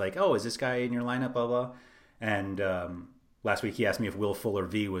Sundays, it's like, oh, is this guy in your lineup? Blah blah. And last week he asked me if Will Fuller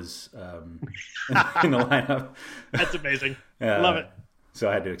V was in the lineup. That's amazing. Love it. So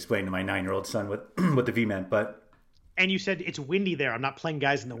I had to explain to my 9-year-old son what the V meant, but. And you said it's windy there. I'm not playing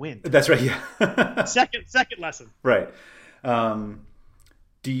guys in the wind. That's right. Yeah. second lesson. Right.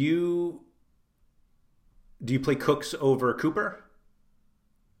 Do you play Cooks over Cooper?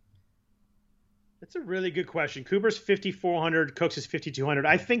 That's a really good question. Cooper's 5,400. Cooks is 5,200.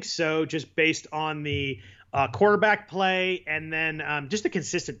 I think so, just based on the quarterback play, and then just the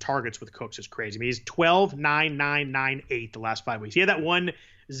consistent targets with Cooks is crazy. I mean, he's 12, 9, 9, 9, 8 the last 5 weeks. He had that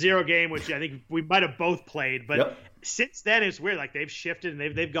 1-0 game, which I think we might have both played, but since then it's weird. Like they've shifted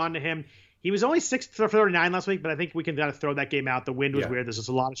and they've gone to him. He was only 6 for 39 last week, but I think we can kind of throw that game out. The wind was weird. There's just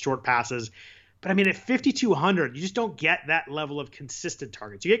a lot of short passes. But I mean, at 5,200, you just don't get that level of consistent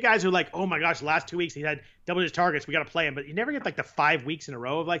targets. You get guys who are like, oh my gosh, the last 2 weeks he had double-digit targets. We got to play him. But you never get like the 5 weeks in a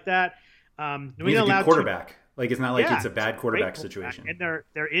row of like that. He's a good quarterback. Like it's not like it's a bad quarterback situation. And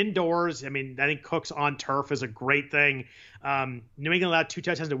they're indoors. I mean, I think Cooks on turf is a great thing. New England allowed 2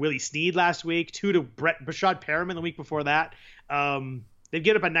 touchdowns to Willie Snead last week, 2 to Brashad Perriman the week before that. They've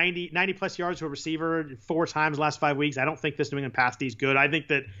get up at 90 plus yards to a receiver 4 times the last 5 weeks. I don't think this New England pass D is good. I think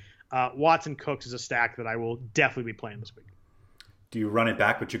that Watson Cooks is a stack that I will definitely be playing this week. Do you run it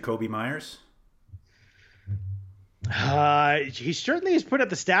back with Jacoby Myers? He certainly has put up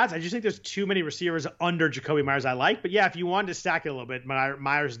the stats. I just think there's too many receivers under Jacoby Myers I like. But yeah, if you wanted to stack it a little bit,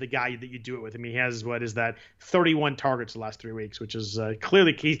 Myers is the guy that you do it with. I mean, he has 31 targets the last 3 weeks, which is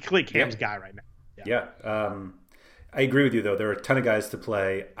clearly Cam's guy right now. Yeah. I agree with you though. There are a ton of guys to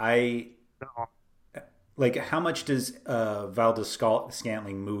play. Like, how much does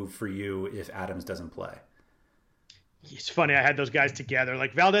Valdez-Scantling move for you if Adams doesn't play? It's funny. I had those guys together.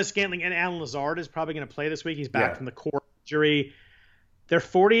 Like Valdez-Scantling and Allen Lazard is probably going to play this week. He's back from the core injury. They're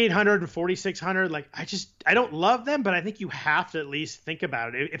 4,800 and 4,600. Like I don't love them, but I think you have to at least think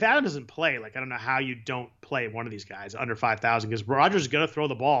about it. If Adam doesn't play, like I don't know how you don't play one of these guys under 5,000 because Rodgers is going to throw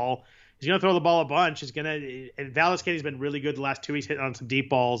the ball. He's going to throw the ball a bunch. And Valdez-Scantling has been really good the last 2 weeks, hitting on some deep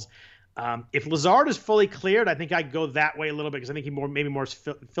balls. If Lazard is fully cleared, I think I'd go that way a little bit because I think he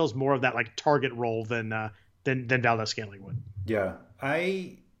fills more of that like target role than Valdez-Scantling would. Yeah,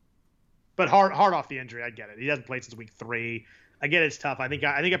 But hard off the injury, I get it. He hasn't played since week 3. I get it's tough. I think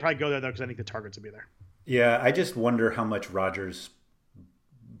I'd probably go there though because I think the targets will be there. Yeah, I just wonder how much Rodgers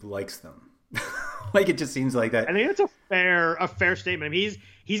likes them. Like it just seems like that. I think that's a fair statement. I mean,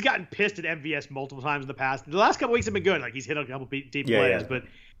 he's gotten pissed at MVS multiple times in the past. The last couple weeks have been good. Like he's hit a couple deep plays, but.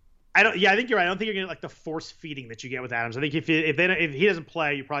 I think you're right. I don't think you're getting like the force feeding that you get with Adams. I think if he doesn't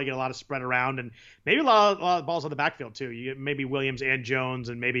play, you probably get a lot of spread around and maybe a lot of balls on the backfield too. You get maybe Williams and Jones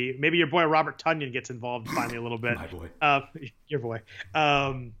and maybe your boy Robert Tonyan gets involved finally a little bit. My boy, your boy.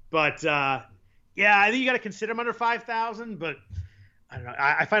 I think you got to consider him under 5,000. But I don't know.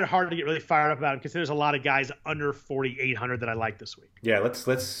 I find it hard to get really fired up about him because there's a lot of guys under 4,800 that I like this week. Yeah,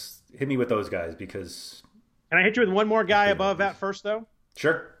 let's hit me with those guys because. Can I hit you with one more guy above that first, though?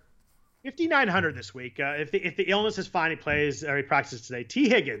 Sure. 5,900 this week. If the illness is fine, he plays or he practices today. T.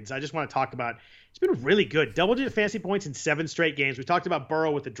 Higgins, I just want to talk about. He's been really good. Double-digit fantasy points in 7 straight games. We talked about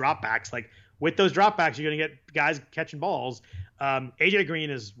Burrow with the dropbacks. Like, with those dropbacks, you're going to get guys catching balls. AJ Green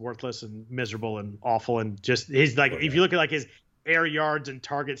is worthless and miserable and awful, and just he's like, if you look at like his air yards and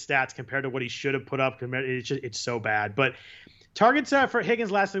target stats compared to what he should have put up, it's so bad. But targets for Higgins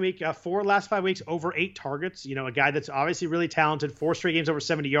last week, 4 last 5 weeks, over 8 targets. You know, a guy that's obviously really talented. 4 straight games over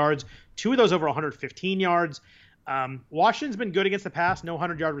 70 yards, 2 of those over 115 yards. Washington's been good against the pass, no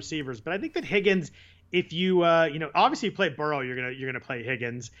 100-yard receivers, but I think that Higgins, if you obviously you play Burrow, you're gonna play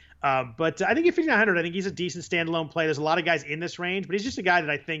Higgins. But I think at 5,900, I think he's a decent standalone play. There's a lot of guys in this range, but he's just a guy that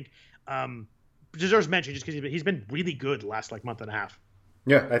I think deserves mention just because he's been really good the last like month and a half.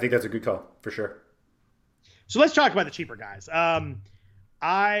 Yeah, I think that's a good call for sure. So let's talk about the cheaper guys.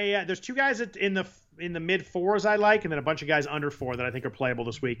 There's 2 guys in the mid 4s I like, and then a bunch of guys under 4 that I think are playable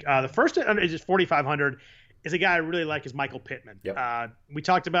this week. The first is just 4,500. Is a guy I really like is Michael Pittman. Yep. We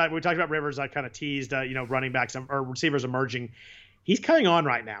talked about Rivers. I kind of teased, running backs or receivers emerging. He's coming on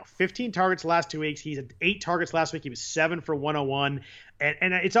right now. 15 targets the last 2 weeks. He's had 8 targets last week. He was 7 for 101.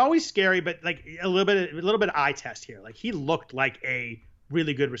 And it's always scary, but like a little bit of eye test here. Like he looked like a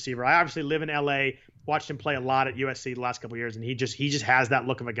really good receiver. I obviously live in LA, watched him play a lot at USC the last couple of years, and he just has that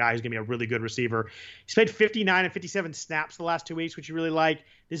look of a guy who's going to be a really good receiver. He's played 59 and 57 snaps the last 2 weeks, which you really like.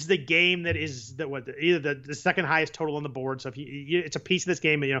 This is the game that is either the second highest total on the board. So if it's a piece of this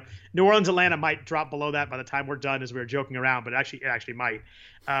game, New Orleans, Atlanta might drop below that by the time we're done, as we were joking around, but it actually might.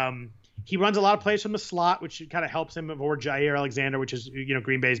 He runs a lot of plays from the slot, which kind of helps him avoid Jair Alexander, which is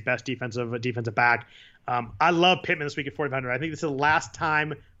Green Bay's best defensive back. I love Pittman this week at 4,500. I think this is the last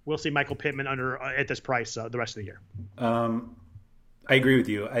time we'll see Michael Pittman at this price the rest of the year. I agree with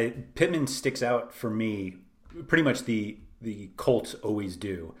you. Pittman sticks out for me. Pretty much the Colts always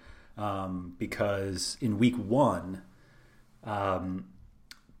do, because in week 1,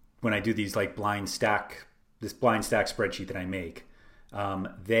 when I do these like blind stack spreadsheet that I make,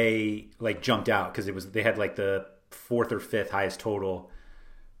 they like jumped out because they had like the 4th or 5th highest total,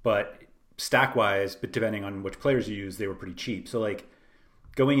 but stack wise, but depending on which players you use, they were pretty cheap. So like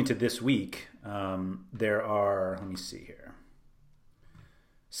going into this week, there are, let me see here.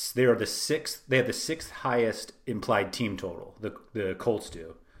 They have the 6th highest implied team total. The Colts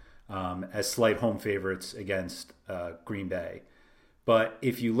do, as slight home favorites against Green Bay. But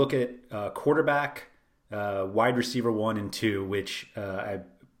if you look at quarterback, wide receiver 1 and 2, which I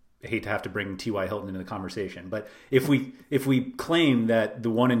hate to have to bring T.Y. Hilton into the conversation, but if we claim that the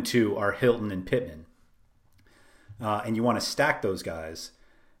 1 and 2 are Hilton and Pittman, and you want to stack those guys,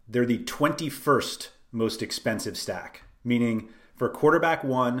 they're the 21st most expensive stack, meaning for quarterback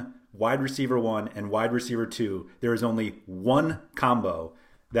 1, wide receiver 1, and wide receiver 2, there is only one combo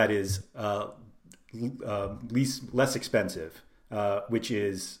that is less expensive, which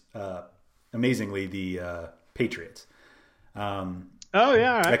is amazingly the Patriots. Oh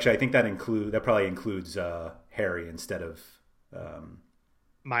yeah, right. Actually, I think that probably includes Harry instead of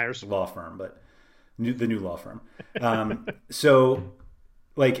Myers law firm, but the new law firm. So,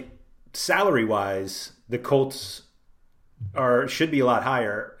 like salary wise, the Colts should be a lot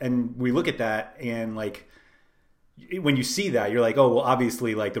higher, and we look at that and like when you see that, you're like, oh well,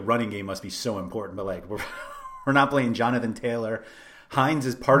 obviously like the running game must be so important, but like we're not playing Jonathan Taylor. Hines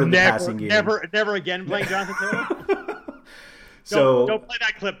is part of the passing game. Never again playing Jonathan Taylor. So don't play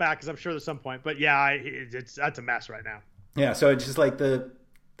that clip back because I'm sure there's some point. But yeah, that's a mess right now. Yeah, so it's just like the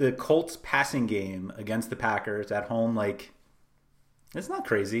Colts passing game against the Packers at home, like it's not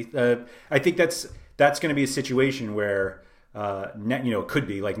crazy. I think that's going to be a situation where could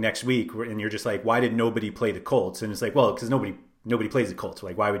be like next week, and you're just like, why did nobody play the Colts? And it's like, well, because nobody plays the Colts.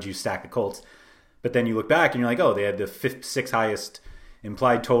 Like, why would you stack the Colts? But then you look back and you're like, oh, they had the 6th highest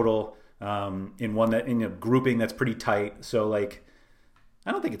implied total in a grouping that's pretty tight. So like,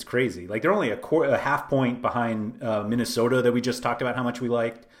 I don't think it's crazy. Like they're only a half point behind Minnesota that we just talked about how much we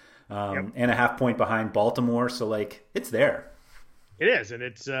liked, and a half point behind Baltimore. So like, it's there. It is, and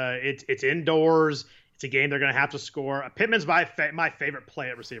it's indoors. It's a game they're going to have to score. Pittman's my favorite play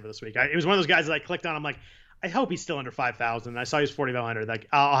at receiver this week. It was one of those guys that I clicked on. I'm like, I hope he's still under 5,000. I saw he was 4,500. Like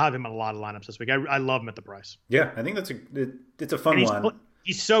I'll have him in a lot of lineups this week. I love him at the price. Yeah, I think it's a fun one.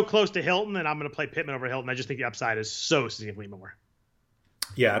 He's so close to Hilton, and I'm going to play Pittman over Hilton. I just think the upside is so significantly more.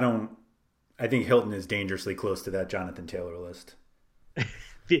 Yeah, I think Hilton is dangerously close to that Jonathan Taylor list.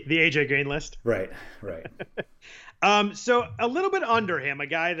 the AJ Green list. Right. So a little bit under him, a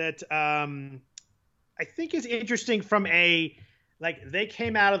guy that I think is interesting from a like they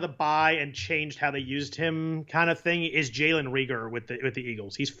came out of the bye and changed how they used him kind of thing is Jalen Reagor with the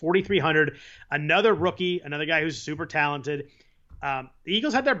Eagles. He's 4,300, another rookie, another guy who's super talented. The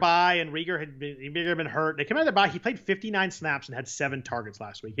Eagles had their bye, and Reagor had been hurt. They came out of their bye. He played 59 snaps and had 7 targets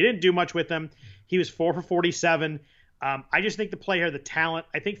last week. He didn't do much with them. He was 4 for 47. I just think the play here, the talent,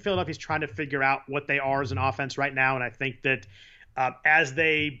 I think Philadelphia's trying to figure out what they are as an offense right now, and I think that as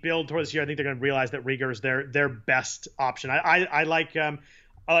they build towards this year, I think they're going to realize that Reagor is their best option. I like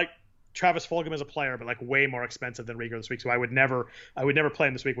Travis Fulgham as a player, but like way more expensive than Reagor this week. So I would never play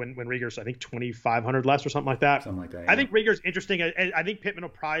him this week when Reagor's, I think, 2,500 less or something like that. Something like that. Yeah. I think Reagor's interesting. I think Pittman will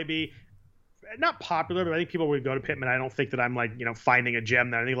probably be not popular, but I think people would go to Pittman. I don't think that I'm like, finding a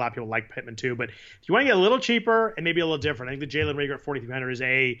gem there. I think a lot of people like Pittman too, but if you want to get a little cheaper and maybe a little different, I think the Jalen Reagor at 4,300 is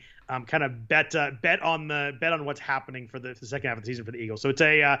a kind of bet on what's happening for the second half of the season for the Eagles. So it's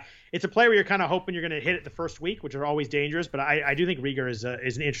a play where you're kind of hoping you're going to hit it the first week, which are always dangerous, but I do think Reagor is an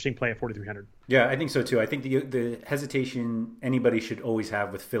interesting play at 4,300. Yeah, I think so too. I think the hesitation anybody should always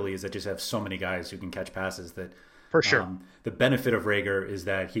have with Philly is that just have so many guys who can catch passes that. For sure. The benefit of Reagor is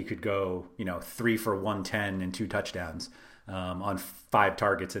that he could go, 3 for 110 and 2 touchdowns on 5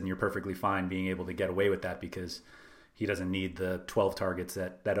 targets, and you're perfectly fine being able to get away with that because he doesn't need the 12 targets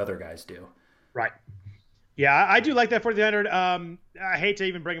that other guys do. Right. Yeah, I do like that 4,300. I hate to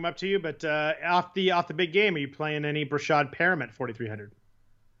even bring him up to you, but off the big game, are you playing any Brashad Perriman at 4,300?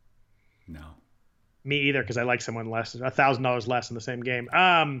 No. Me either, because I like someone less, $1,000 less in the same game.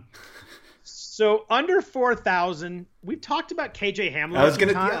 So under 4,000, we've talked about KJ Hamler. I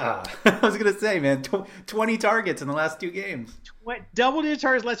was gonna say, man, 20 targets in the last 2 games. Double-digit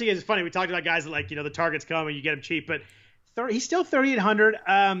targets last 2 games. It's funny. We talked about guys that the targets come and you get them cheap, but he's still 3,800.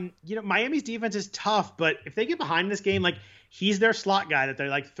 Miami's defense is tough, but if they get behind this game, he's their slot guy that they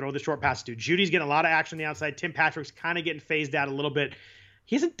like to throw the short passes to. Judy's getting a lot of action on the outside. Tim Patrick's kind of getting phased out a little bit.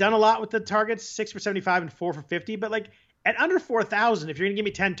 He hasn't done a lot with the targets, 6 for 75 and 4 for 50, but at under 4,000, if you're going to give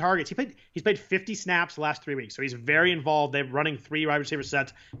me 10 targets, he's played 50 snaps the last 3 weeks, so he's very involved. They're running 3 wide receiver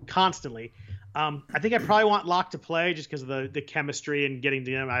sets constantly. I think I probably want Locke to play just because of the chemistry and getting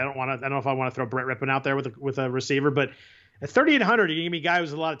to him. I don't know if I want to throw Brett Rippon out there with a receiver, but at 3,800, you're going to give me a guy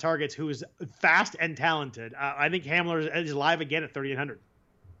who's a lot of targets, who is fast and talented. I think Hamler is live again at 3,800.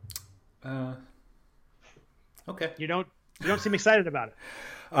 Okay. You don't seem excited about it.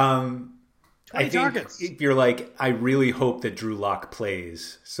 I think if you're I really hope that Drew Lock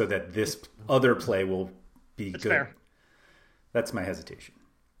plays so that this other play will be good. Fair. That's my hesitation.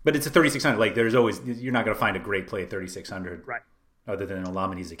 But it's a 3,600. There's always, you're not going to find a great play at 3,600. Right. Other than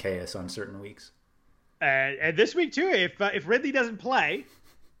Olamide Zaccheaus on certain weeks. And this week too, if Ridley doesn't play,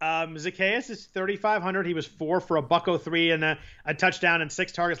 Zaccheaus is 3,500. He was 4 for $103 and a touchdown and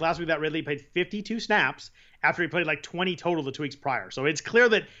 6 targets last week. That Ridley played 52 snaps after he played 20 total the 2 weeks prior. So it's clear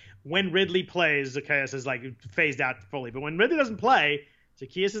that when Ridley plays, Zaccheaus is phased out fully. But when Ridley doesn't play,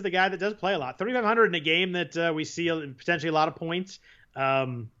 Zaccheaus is the guy that does play a lot. 3,500 in a game that we see potentially a lot of points.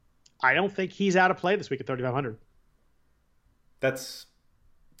 I don't think he's out of play this week at 3,500. That's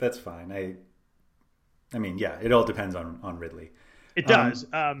fine. I mean, yeah, it all depends on Ridley. It does.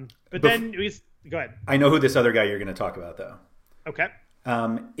 But then go ahead. I know who this other guy you're going to talk about, though. Okay.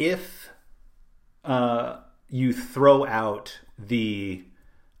 If you throw out the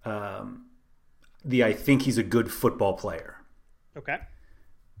I think he's a good football player. Okay.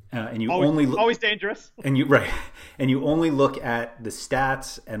 And you always dangerous. And you only look at the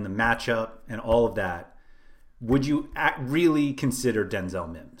stats and the matchup and all of that. Would you really consider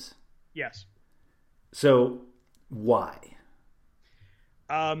Denzel Mims? Yes. So why?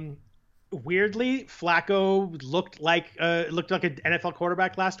 Weirdly, Flacco looked like an NFL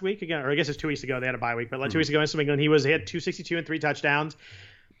quarterback last week again, or I guess it's 2 weeks ago. They had a bye week, but 2 weeks ago in New England, he had 262 and 3 touchdowns.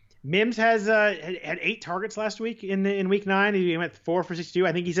 Mims had 8 targets last week in week 9. He went 4 for 62.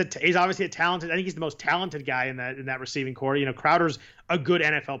 I think he's obviously a talented. I think he's the most talented guy in that receiving core. Crowder's a good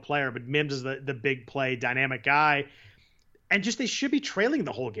NFL player, but Mims is the big play dynamic guy. And just they should be trailing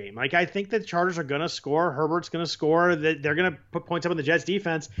the whole game. I think the Chargers are going to score. Herbert's going to score. They're going to put points up on the Jets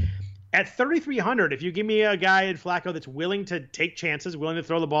defense. At 3,300, if you give me a guy in Flacco that's willing to take chances, willing to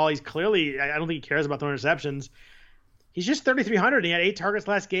throw the ball, he's clearly, I don't think he cares about throwing interceptions. He's just 3,300. He had 8 targets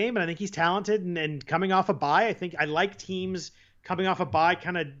last game, and I think he's talented. And coming off a bye, I think I like teams coming off a bye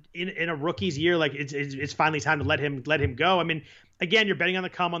kind of in a rookie's year. It's finally time to let him go. I mean, again, you're betting on the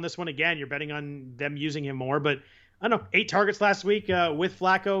come on this one. Again, you're betting on them using him more. But I don't know, 8 targets last week with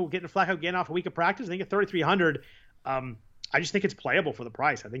Flacco, getting off a week of practice. I think at 3,300, I just think it's playable for the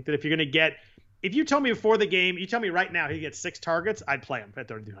price. I think that if you told me before the game, you tell me right now he gets 6 targets, I'd play him at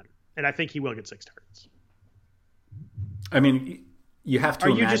 3,300. And I think he will get 6 targets. I mean, you have to Are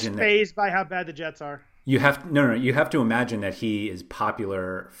imagine you just fazed by how bad the Jets are? You have to imagine that he is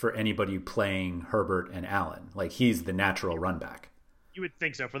popular for anybody playing Herbert and Allen. Like, he's the natural run back. You would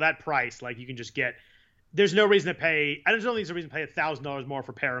think so. For that price, like, you can just get. There's no reason to pay. I don't think there's a reason to pay $1,000 more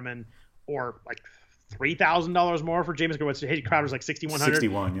for Perriman, or like $3,000 more for Jameis Winston. Hey, Crowder's like 6,100.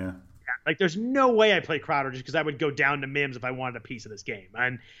 61, yeah. Like, there's no way I play Crowder just because I would go down to Mims if I wanted a piece of this game.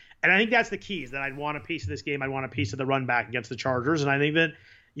 And I think that's the key, is that I'd want a piece of this game. I'd want a piece of the run back against the Chargers. And I think that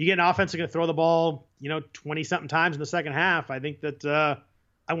you get an offense that's going to throw the ball, 20-something times in the second half. I think that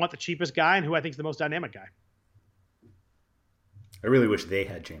I want the cheapest guy and who I think is the most dynamic guy. I really wish they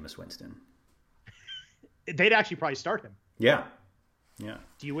had Jameis Winston. They'd actually probably start him. Yeah.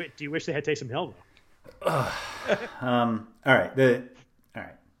 Do you wish they had Taysom Hill, though? All right.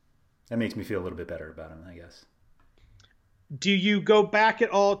 That makes me feel a little bit better about him, I guess. Do you go back at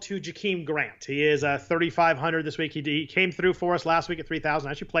all to Jakeem Grant? He is 3,500 this week. He came through for us last week at 3,000.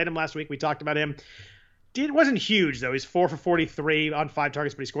 I actually played him last week. We talked about him. It wasn't huge, though. He's 4 for 43 on 5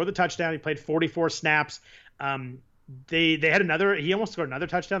 targets, but he scored the touchdown. He played 44 snaps. They had another. He almost scored another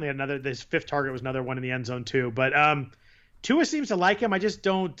touchdown. They had another. His 5th target was another one in the end zone too. But Tua seems to like him. I just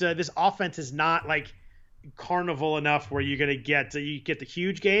don't. This offense is not like carnival enough where you're going to get the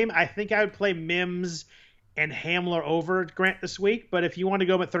huge game. I think I would play Mims and Hamler over Grant this week. But if you want to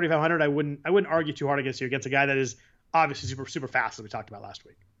go at 3,500, I wouldn't argue too hard against a guy that is obviously super, super fast, as we talked about last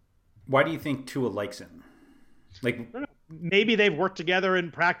week. Why do you think Tua likes him? Like, I don't know. Maybe they've worked together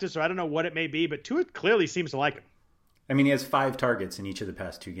in practice, or I don't know what it may be, but Tua clearly seems to like him. I mean, he has 5 targets in each of the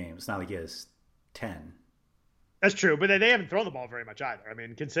past 2 games. It's not like he has 10. That's true, but they haven't thrown the ball very much either. I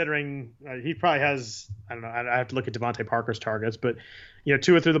mean, considering he probably has, I don't know, I have to look at Devontae Parker's targets, but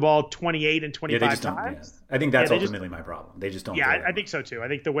Tua threw the ball 28 and 25 times. I think that's ultimately my problem. They just don't. Yeah, I think so too. I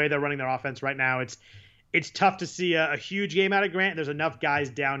think the way they're running their offense right now, it's tough to see a huge game out of Grant. There's enough guys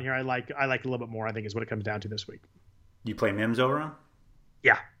down here I like a little bit more, I think, is what it comes down to this week. You play Mims over him?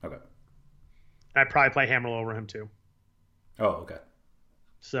 Yeah. Okay. I'd probably play Hamler over him too. Oh, okay.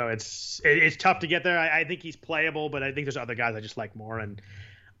 So it's tough to get there. I think he's playable, but I think there's other guys I just like more, and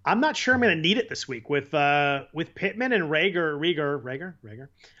I'm not sure I'm going to need it this week with Pittman and Reagor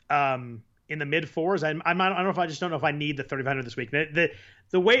in the mid 4s. I don't know if I need the 3,500 this week.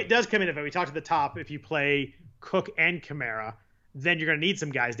 The way it does come in, if we talk to the top, if you play Cook and Kamara, then you're going to need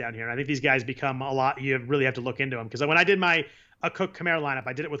some guys down here. And I think these guys become a lot. You really have to look into them, because when I did a Cook Kamara lineup,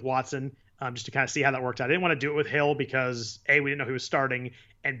 I did it with Watson. Just to kind of see how that worked out. I didn't want to do it with Hill because A, we didn't know who was starting,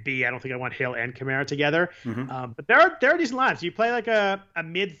 and B, I don't think I want Hill and Kamara together. Mm-hmm. But there are decent lineups. You play like a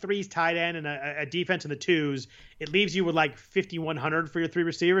mid 3s tight end and a defense in the 2s. It leaves you with like 5,100 for your 3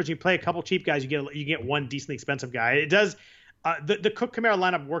 receivers. You play a couple cheap guys, you get one decently expensive guy. It does. The Cook Kamara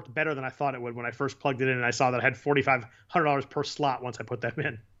lineup worked better than I thought it would when I first plugged it in, and I saw that I had $4,500 per slot once I put them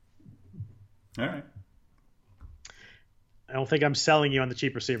in. All right. I don't think I'm selling you on the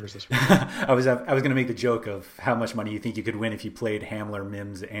cheap receivers this week. I was going to make the joke of how much money you think you could win if you played Hamler,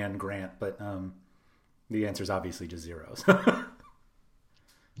 Mims, and Grant, but the answer is obviously just zeros.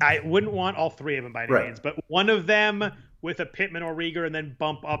 I wouldn't want all 3 of them by any means, but one of them with a Pittman or Reagor, and then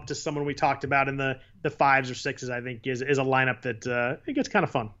bump up to someone we talked about in the 5s or 6s, I think is a lineup that it gets kind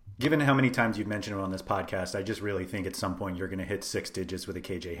of fun. Given how many times you've mentioned him on this podcast, I just really think at some point you're going to hit 6 digits with a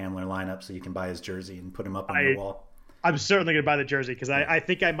KJ Hamler lineup so you can buy his jersey and put him up on your wall. I'm certainly going to buy the jersey, because I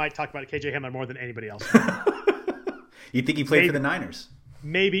think I might talk about KJ Hamler more than anybody else. You think he played for the Niners?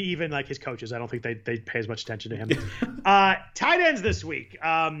 Maybe even like his coaches. I don't think they pay as much attention to him. Tight ends this week.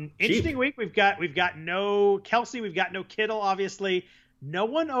 Interesting week. We've got no Kelsey. We've got no Kittle, obviously. No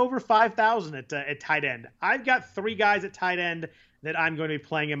one over 5,000 at tight end. I've got 3 guys at tight end that I'm going to be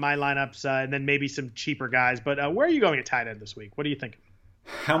playing in my lineups, and then maybe some cheaper guys. But where are you going at tight end this week? What do you think?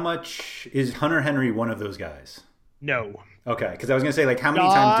 How much is Hunter Henry one of those guys? No. Okay, because I was going to say, like, how many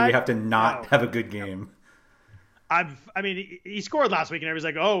times do we have to not have a good game? I mean, he scored last week, and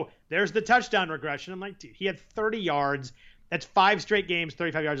everybody's like, oh, there's the touchdown regression. I'm like, dude, he had 30 yards. That's 5 straight games,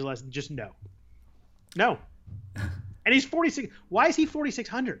 35 yards or less. Just no. No. And he's 46. Why is he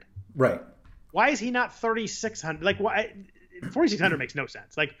 4,600? Right. Why is he not 3,600? Like, why? 4,600 makes no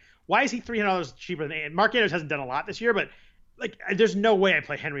sense. Like, why is he $300 cheaper than Mark Andrews? Hasn't done a lot this year, but like, there's no way I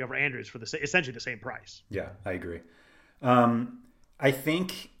play Henry over Andrews for essentially the same price. Yeah, I agree. I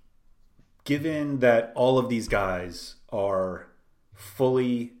think given that all of these guys are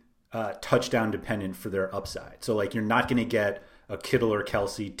fully touchdown dependent for their upside, so like you're not going to get a Kittle or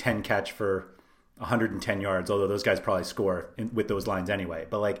Kelsey 10 catch for 110 yards, although those guys probably score with those lines anyway.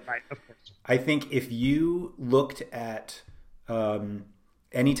 But like, right, of course. I think if you looked at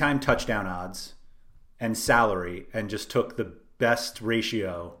anytime touchdown odds and salary and just took the best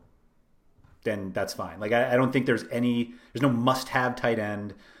ratio, then that's fine. Like I don't think there's no must-have tight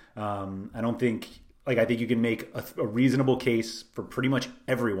end. I don't think I think you can make a reasonable case for pretty much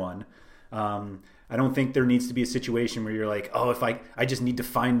everyone. I don't think there needs to be a situation where you're like, oh, if I just need to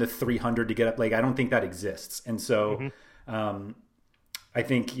find the 300 to get up. Like I don't think that exists. And so I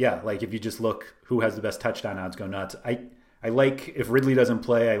think if you just look who has the best touchdown odds, go nuts. I like if Ridley doesn't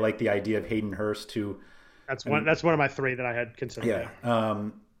play. I like the idea of Hayden Hurst who. That's one of my three that I had considered. Yeah.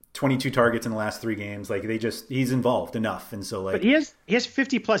 22 targets in the last 3 games. Like he's involved enough. And so but he has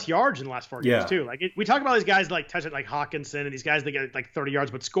 50 plus yards in the last 4 games too. Like we talk about these guys like touch it like Hawkinson and these guys that get like 30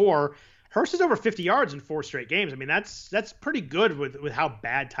 yards but score. Hurst is over 50 yards in 4 straight games. I mean, that's pretty good with how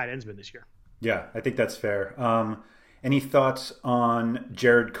bad tight end's been this year. Yeah, I think that's fair. Any thoughts on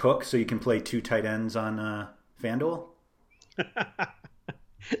Jared Cook? So you can play 2 tight ends on FanDuel?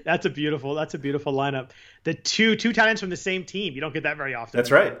 That's a beautiful lineup. The two tight ends from the same team. You don't get that very often. That's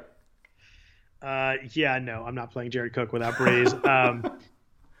right. No, I'm not playing Jared Cook without Breeze.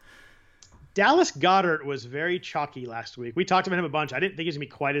 Dallas Goedert was very chalky last week. We talked about him a bunch. I didn't think he was going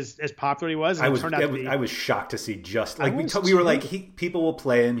to be quite as popular as he was. I was shocked to see just like we were like people will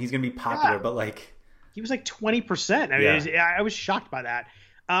play him. He's going to be popular, but like he was like 20%. I mean, I was shocked by that.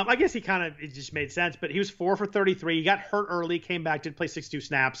 I guess it just made sense, but he was 4 for 33. He got hurt early, came back, did play 62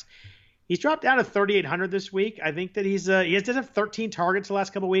 snaps. He's dropped down to 3,800 this week. I think that he did have 13 targets the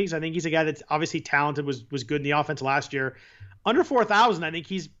last couple of weeks. I think he's a guy that's obviously talented, was good in the offense last year. Under 4,000, I think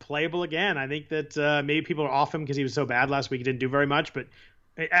he's playable again. I think that maybe people are off him because he was so bad last week. He didn't do very much, but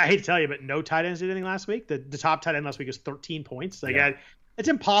I hate to tell you, but no tight ends did anything last week. The top tight end last week is 13 points. It's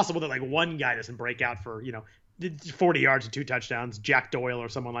impossible that like one guy doesn't break out for 40 yards and 2 touchdowns, Jack Doyle or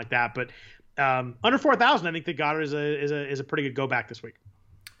someone like that. But under 4,000, I think that Goddard is a pretty good go back this week.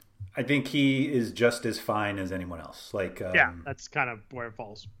 I think he is just as fine as anyone else. That's kind of where it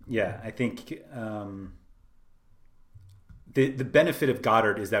falls. Yeah, I think the benefit of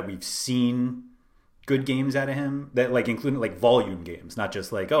Goddard is that we've seen good games out of him that including volume games, not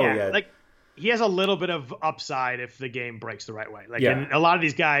just he has a little bit of upside if the game breaks the right way. And a lot of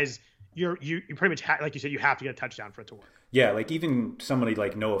these guys. You pretty much like you said, you have to get a touchdown for it to work. Yeah, even somebody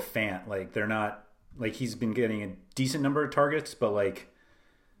like Noah Fant, they're not he's been getting a decent number of targets, but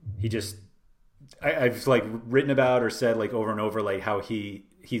he just I've written about or said over and over how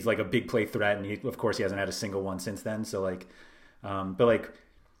he's a big play threat, and of course he hasn't had a single one since then. So but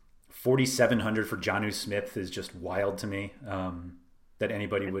 4,700 for Jonnu Smith is just wild to me that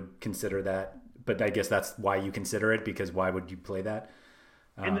anybody would consider that. But I guess that's why you consider it, because why would you play that?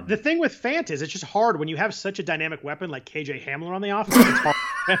 And the thing with Fant is it's just hard when you have such a dynamic weapon like KJ Hamler on the offense. It's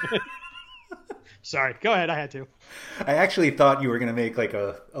hard. Sorry, go ahead. I had to. I actually thought you were going to make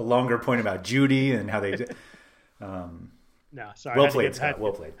a longer point about Judy and how they. No, sorry. Well played, Scott.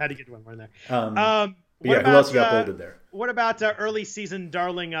 Well played. Had to get one more in there. Who else you got bolded there? What about early season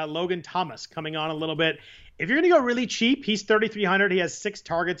darling Logan Thomas coming on a little bit? If you're going to go really cheap, he's 3,300. He has 6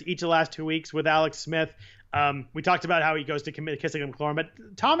 targets each of the last 2 weeks with Alex Smith. We talked about how he goes to Kissing and McLaurin, but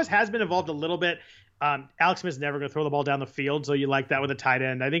Thomas has been involved a little bit. Alex Smith's never going to throw the ball down the field, so you like that with a tight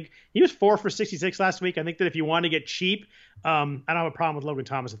end. I think he was 4 for 66 last week. I think that if you want to get cheap, I don't have a problem with Logan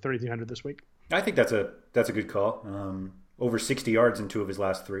Thomas at 3,300 this week. I think that's a good call. Over 60 yards in 2 of his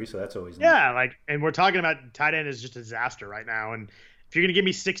last 3, so that's always nice. Yeah, and we're talking about tight end is just a disaster right now. And if you're going to give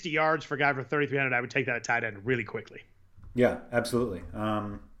me 60 yards for a guy for 3,300, I would take that at tight end really quickly. Yeah, absolutely.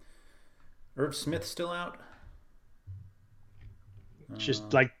 Irv Smith still out?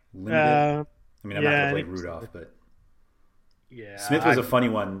 Just limited. I'm not going to play Rudolph, but Smith was a funny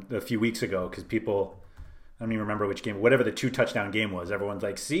one a few weeks ago because people, I don't even remember which game, whatever the 2 touchdown game was. Everyone's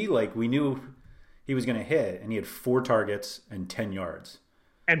like, "See, we knew he was going to hit," and he had 4 targets and 10 yards,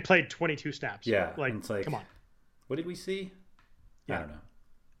 and played 22 snaps. Yeah, it's come on, what did we see? Yeah. I don't know.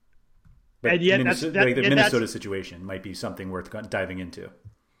 But and yet, the Minnesota situation might be something worth diving into.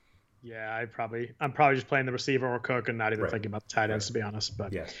 Yeah, I'm probably just playing the receiver or Cook and not even thinking about the tight ends, to be honest.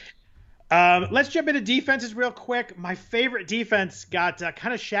 But yes. Let's jump into defenses real quick. My favorite defense got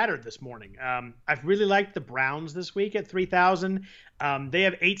kind of shattered this morning. I've really liked the Browns this week at 3,000. They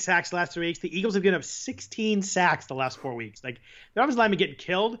have 8 sacks the last 3 weeks. The Eagles have given up 16 sacks the last 4 weeks. Their offensive linemen getting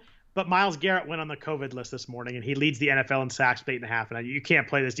killed, but Myles Garrett went on the COVID list this morning, and he leads the NFL in sacks with 8.5. And you can't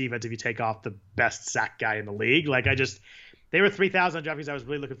play this defense if you take off the best sack guy in the league. They were 3,000 on DraftKings. I was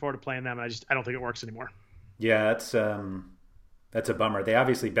really looking forward to playing them, and I don't think it works anymore. Yeah, that's a bummer. They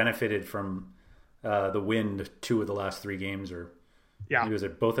obviously benefited from the wind 2 of the last 3 games, or was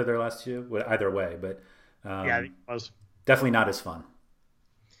it both of their last 2? Either way, but I think it was definitely not as fun.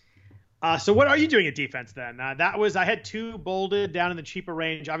 So what are you doing at defense then? I had 2 bolded down in the cheaper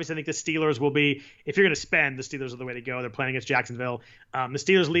range. Obviously, I think the Steelers will be, if you're going to spend, the Steelers are the way to go. They're playing against Jacksonville. The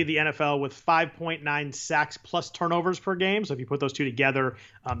Steelers lead the NFL with 5.9 sacks plus turnovers per game. So if you put those two together,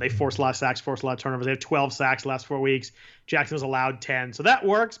 they force a lot of sacks, force a lot of turnovers. They have 12 sacks the last 4 weeks. Jacksonville's allowed 10. So that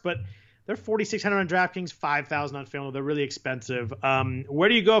works, but they're $4,600 on DraftKings, $5,000 on FanDuel. They're really expensive. Where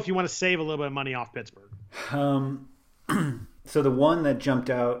do you go if you want to save a little bit of money off Pittsburgh? So the one that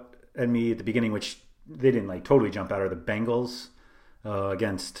jumped out at me at the beginning, which they didn't like totally jump out, are the Bengals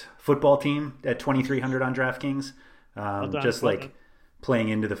against football team at 2,300 on DraftKings. Just like playing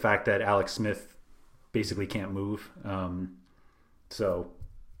into the fact that Alex Smith basically can't move. So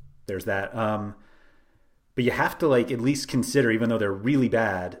there's that. But you have to like at least consider, even though they're really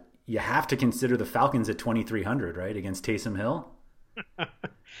bad, you have to consider the Falcons at 2,300, right, against Taysom Hill.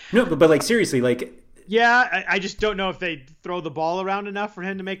 No, but like seriously, like. Yeah, I just don't know if they throw the ball around enough for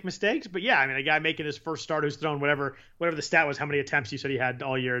him to make mistakes. But yeah, I mean, a guy making his first start who's thrown whatever the stat was, how many attempts you said he had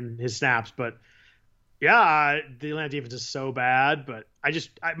all year in his snaps. But yeah, the Atlanta defense is so bad. But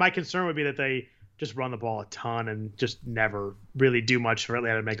my concern would be that they just run the ball a ton and just never really do much for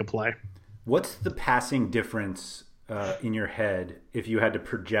Atlanta to make a play. What's the passing difference in your head if you had to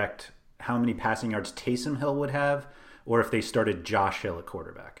project how many passing yards Taysom Hill would have, or if they started Josh Hill at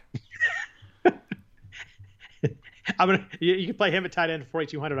quarterback? You can play him at tight end for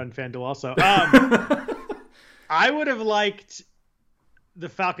 4,200 on FanDuel also. I would have liked the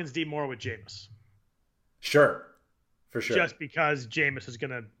Falcons D more with Jameis. Sure. For sure. Just because Jameis is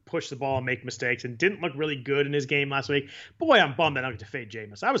going to push the ball and make mistakes and didn't look really good in his game last week. Boy, I'm bummed that I don't get to fade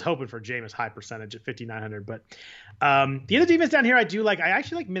Jameis. I was hoping for Jameis high percentage at 5,900. But the other defense down here I do like. I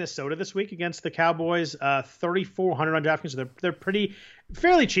actually like Minnesota this week against the Cowboys. 3,400 on DraftKings. So they're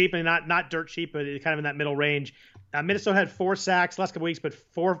fairly cheap and not dirt cheap, but kind of in that middle range. Minnesota had 4 sacks last couple weeks, but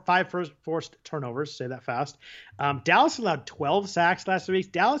 5 forced turnovers. Say that fast. Dallas allowed 12 sacks last 2 weeks.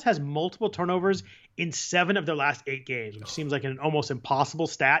 Dallas has multiple turnovers in 7 of their last 8 games, which seems like an almost impossible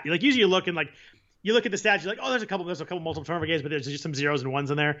stat. Like usually you look at the stats, you're like, oh, there's a couple multiple turnover games, but there's just some zeros and ones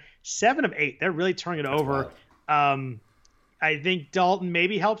in there. 7 of 8, they're really turning it over. I think Dalton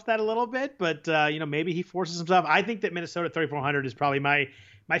maybe helps that a little bit, but maybe he forces some stuff. I think that Minnesota 3,400 is probably my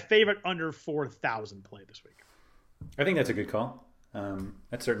favorite under 4,000 play this week. I think that's a good call.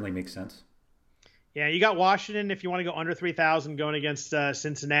 That certainly makes sense. Yeah, you got Washington if you want to go under 3,000 going against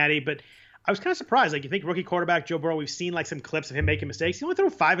Cincinnati, but I was kind of surprised. Like, you think rookie quarterback Joe Burrow, we've seen like some clips of him making mistakes. He only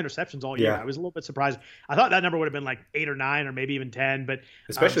threw 5 interceptions all year. Yeah. I was a little bit surprised. I thought that number would have been like 8 or 9 or maybe even 10, but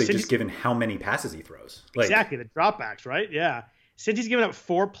especially just given how many passes he throws. Exactly, the dropbacks, right? Yeah. Since he's given up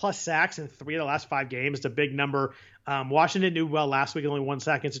 4+ sacks in 3 of the last 5 games, it's a big number. Washington did well last week, only 1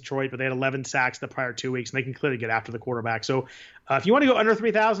 sack against Detroit, but they had 11 sacks the prior 2 weeks, and they can clearly get after the quarterback. So if you want to go under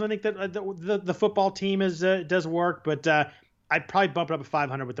 3,000, I think that the football team does work, but I'd probably bump it up to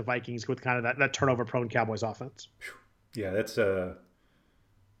 500 with the Vikings with kind of that turnover-prone Cowboys offense. Yeah, that's I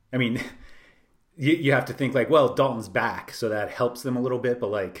mean, you have to think like, well, Dalton's back, so that helps them a little bit, but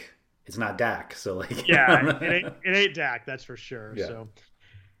like, it's not Dak, so like, yeah, it ain't Dak, that's for sure. Yeah. So,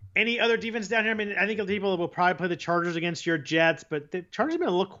 any other defense down here? I mean, I think people will probably play the Chargers against your Jets, but the Chargers have been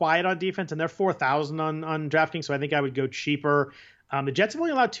a little quiet on defense, and they're 4,000 on DraftKings, so I think I would go cheaper. The Jets have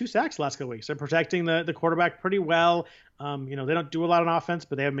only allowed 2 sacks the last couple weeks. They're protecting the quarterback pretty well. They don't do a lot on offense,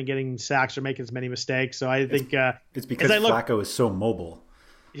 but they haven't been getting sacks or making as many mistakes. So I think it's because Flacco is so mobile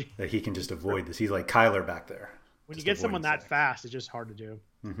that he can just avoid this. He's like Kyler back there. When you get someone that fast, it's just hard to do.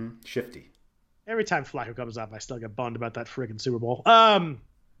 Mm-hmm. Shifty. Every time Flacco comes up, I still get bummed about that friggin' Super Bowl.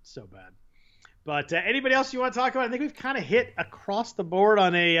 So bad. But anybody else you want to talk about? I think we've kind of hit across the board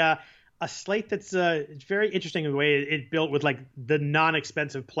on a slate that's very interesting in the way it built with like the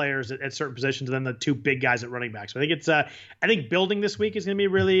non-expensive players at certain positions and then the 2 big guys at running back. So I think I think building this week is going to be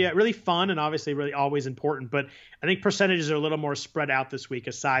really, really fun and obviously really always important. But I think percentages are a little more spread out this week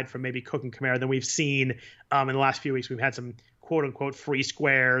aside from maybe Cook and Kamara than we've seen in the last few weeks. We've had some quote unquote free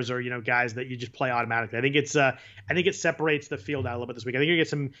squares or, guys that you just play automatically. I think it separates the field out a little bit this week. I think you get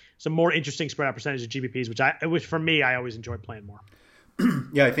some more interesting spread out percentage of GPPs, which for me, I always enjoy playing more.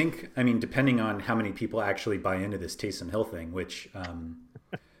 Yeah, I mean, depending on how many people actually buy into this Taysom Hill thing, which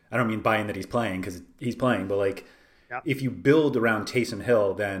I don't mean buy in that he's playing because he's playing, but like if you build around Taysom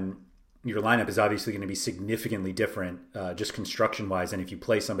Hill, then your lineup is obviously going to be significantly different just construction-wise than if you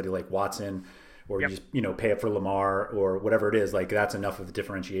play somebody like Watson or you just pay up for Lamar or whatever it is. Like that's enough of a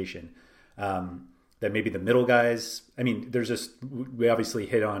differentiation. That maybe the middle guys, I mean, we obviously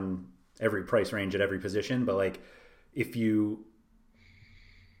hit on every price range at every position, but like if you're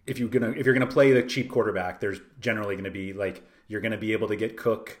gonna play the cheap quarterback, there's generally gonna be like you're gonna be able to get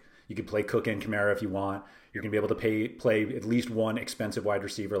Cook You can play Cook and Kamara if you want. You're going to be able to play at least one expensive wide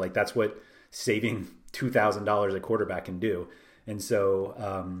receiver. Like that's what saving $2,000 at quarterback can do. And so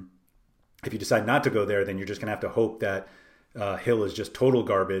if you decide not to go there, then you're just going to have to hope that Hill is just total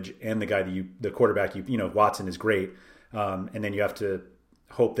garbage, and the quarterback, Watson is great. And then you have to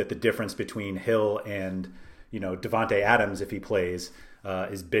hope that the difference between Hill and, Devontae Adams, if he plays,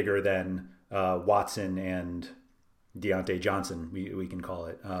 is bigger than Watson and Deontay Johnson, we can call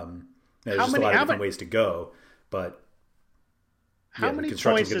it. There's just a lot of different ways to go, but the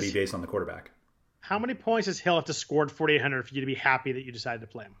construction is going to be based on the quarterback. How many points does Hill have to score at 4,800 for you to be happy that you decided to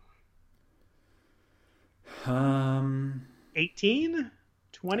play him? 18?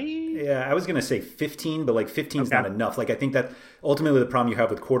 20? Yeah, I was going to say 15, but 15 is not enough. I think that ultimately the problem you have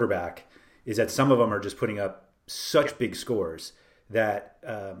with quarterback is that some of them are just putting up such big scores that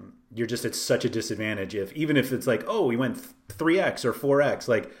you're just at such a disadvantage even if it's we went 3x or 4x.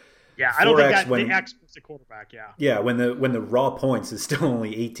 I don't think that the X was the quarterback. Yeah, when the raw points is still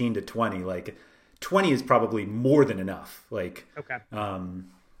only 18 to 20. 20 is probably more than enough. But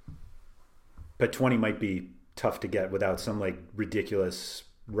 20 might be tough to get without some ridiculous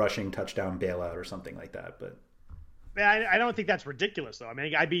rushing touchdown bailout or something like that. But I don't think that's ridiculous though. I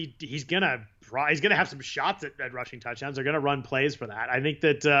mean, he's gonna have some shots at rushing touchdowns. They're gonna run plays for that. I think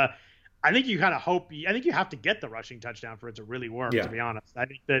that I think you kind of hope. I think you have to get the rushing touchdown for it to really work. To be honest, I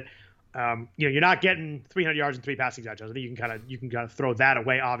think that you're not getting 300 yards and 3 passing touchdowns. I think you can kind of throw that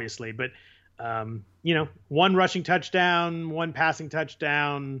away, obviously. But one rushing touchdown, 1 passing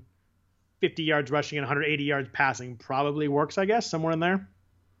touchdown, 50 yards rushing and 180 yards passing probably works, I guess, somewhere in there.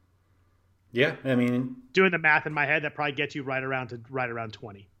 Yeah, I mean, doing the math in my head, that probably gets you right around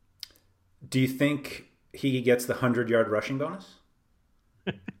 20. Do you think he gets the 100-yard rushing bonus?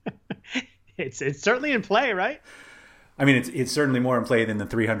 It's certainly in play, right? I mean, it's certainly more in play than the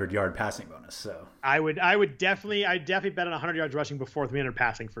 300-yard passing bonus. So I would definitely bet on 100 yards rushing before 300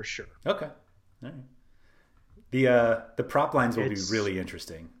 passing for sure. Okay, all right. The prop lines will be really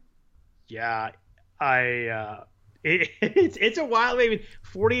interesting. Yeah, it's a wild. I mean,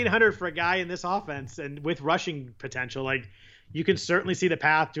 4,800 for a guy in this offense and with rushing potential. You can certainly see the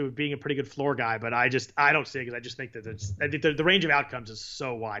path to being a pretty good floor guy, but I don't see it because I just think that the range of outcomes is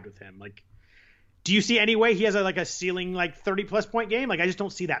so wide with him. Do you see any way he has a ceiling 30 plus point game? I just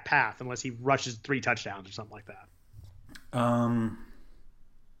don't see that path unless he rushes 3 touchdowns or something like that. I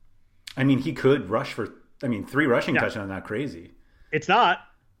mean, he could rush for. 3 rushing touchdowns, not crazy. It's not.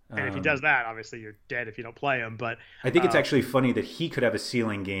 And if he does that, obviously you're dead if you don't play him. But I think it's actually funny that he could have a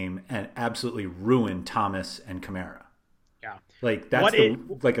ceiling game and absolutely ruin Thomas and Kamara. Yeah, that's a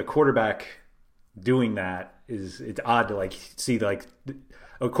quarterback doing that it's odd to see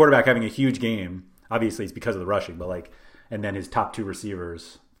a quarterback having a huge game. Obviously, it's because of the rushing, but and then his top 2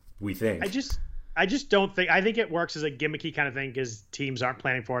 receivers. We think. I just don't think. I think it works as a gimmicky kind of thing because teams aren't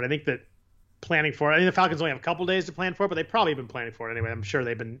planning for it. I think that. Planning for it. I think the Falcons only have a couple days to plan for it, but they've probably been planning for it anyway. I'm sure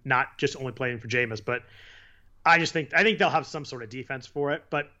they've been not just only planning for Jameis, but I think they'll have some sort of defense for it.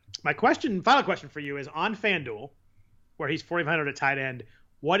 But my final question for you is on FanDuel, where he's 4,500 at tight end.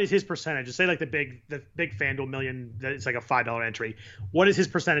 What is his percentage? Just say the big FanDuel million. That it's a $5 entry. What is his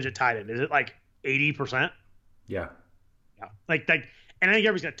percentage at tight end? Is it 80%? Yeah. And I think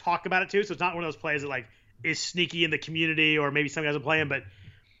everybody's gonna talk about it too. So it's not one of those plays that is sneaky in the community or maybe some guys will play him, but.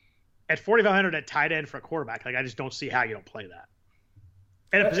 At 4,500 at tight end for a quarterback, I just don't see how you don't play that.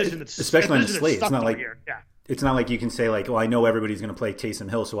 In a position that's especially on the slate, it's not it's not like you can say I know everybody's going to play Taysom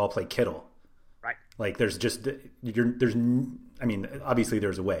Hill, so I'll play Kittle. Right. There's just obviously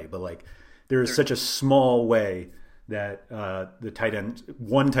there's a way, but there is such a small way that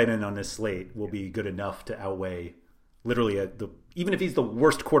one tight end on this slate will be good enough to outweigh literally even if he's the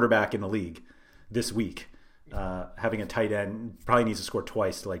worst quarterback in the league this week. Having a tight end probably needs to score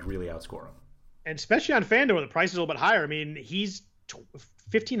twice to really outscore him. And especially on FanDuel, where the price is a little bit higher. I mean, he's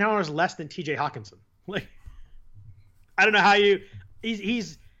 $1,500 less than TJ Hawkinson. I don't know how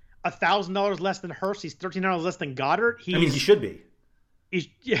he's $1,000 less than Hurst. He's $1,300 less than Goddard. He should be.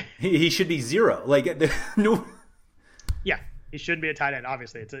 He should be 0. No. Yeah, he shouldn't be a tight end.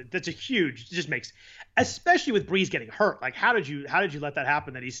 Obviously, that's a huge. It just makes, especially with Breeze getting hurt. How did you let that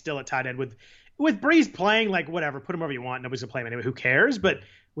happen? That he's still a tight end with Breeze playing, whatever, put him wherever you want. Nobody's gonna play him anyway. Who cares? But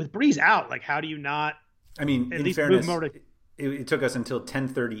with Breeze out, how do you not? I mean, in fairness, it took us until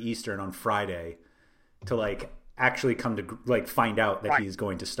 10:30 Eastern on Friday to actually come to find out that he's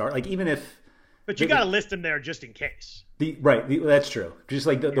going to start. Even if, but you got to list him there just in case. That's true. Just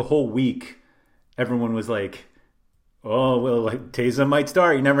the whole week, everyone was oh well, Taysom might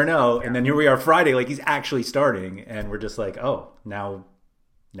start. You never know. Yeah. And then here we are Friday, he's actually starting, and we're just oh now.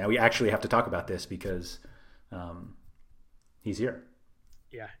 now we actually have to talk about this because he's here.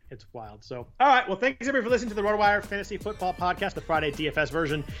 Yeah, it's wild. So, all right. Well, thanks everybody for listening to the RotoWire Fantasy Football Podcast, the Friday DFS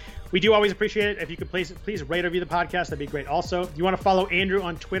version. We do always appreciate it. If you could please rate or review the podcast, that'd be great. Also, if you want to follow Andrew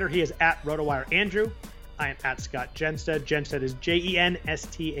on Twitter, he is at RotoWireAndrew. I am at Scott Genstad. Genstad is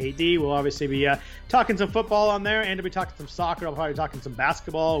Jenstad. We'll obviously be talking some football on there, and we'll be talking some soccer. I'll probably be talking some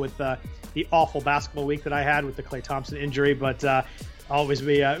basketball with the awful basketball week that I had with the Klay Thompson injury, but always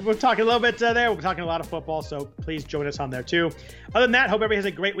be we're talking a little bit there. We're talking a lot of football, so please join us on there too. Other than that, hope everybody has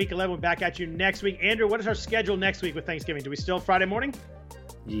a great week 11. We'll be back at you next week. Andrew, what is our schedule next week with Thanksgiving? Do we still Friday morning?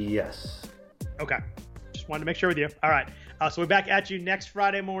 Yes. Okay. Just wanted to make sure with you. All right. So we're back at you next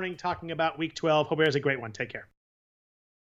Friday morning talking about week 12. Hope everybody has a great one. Take care.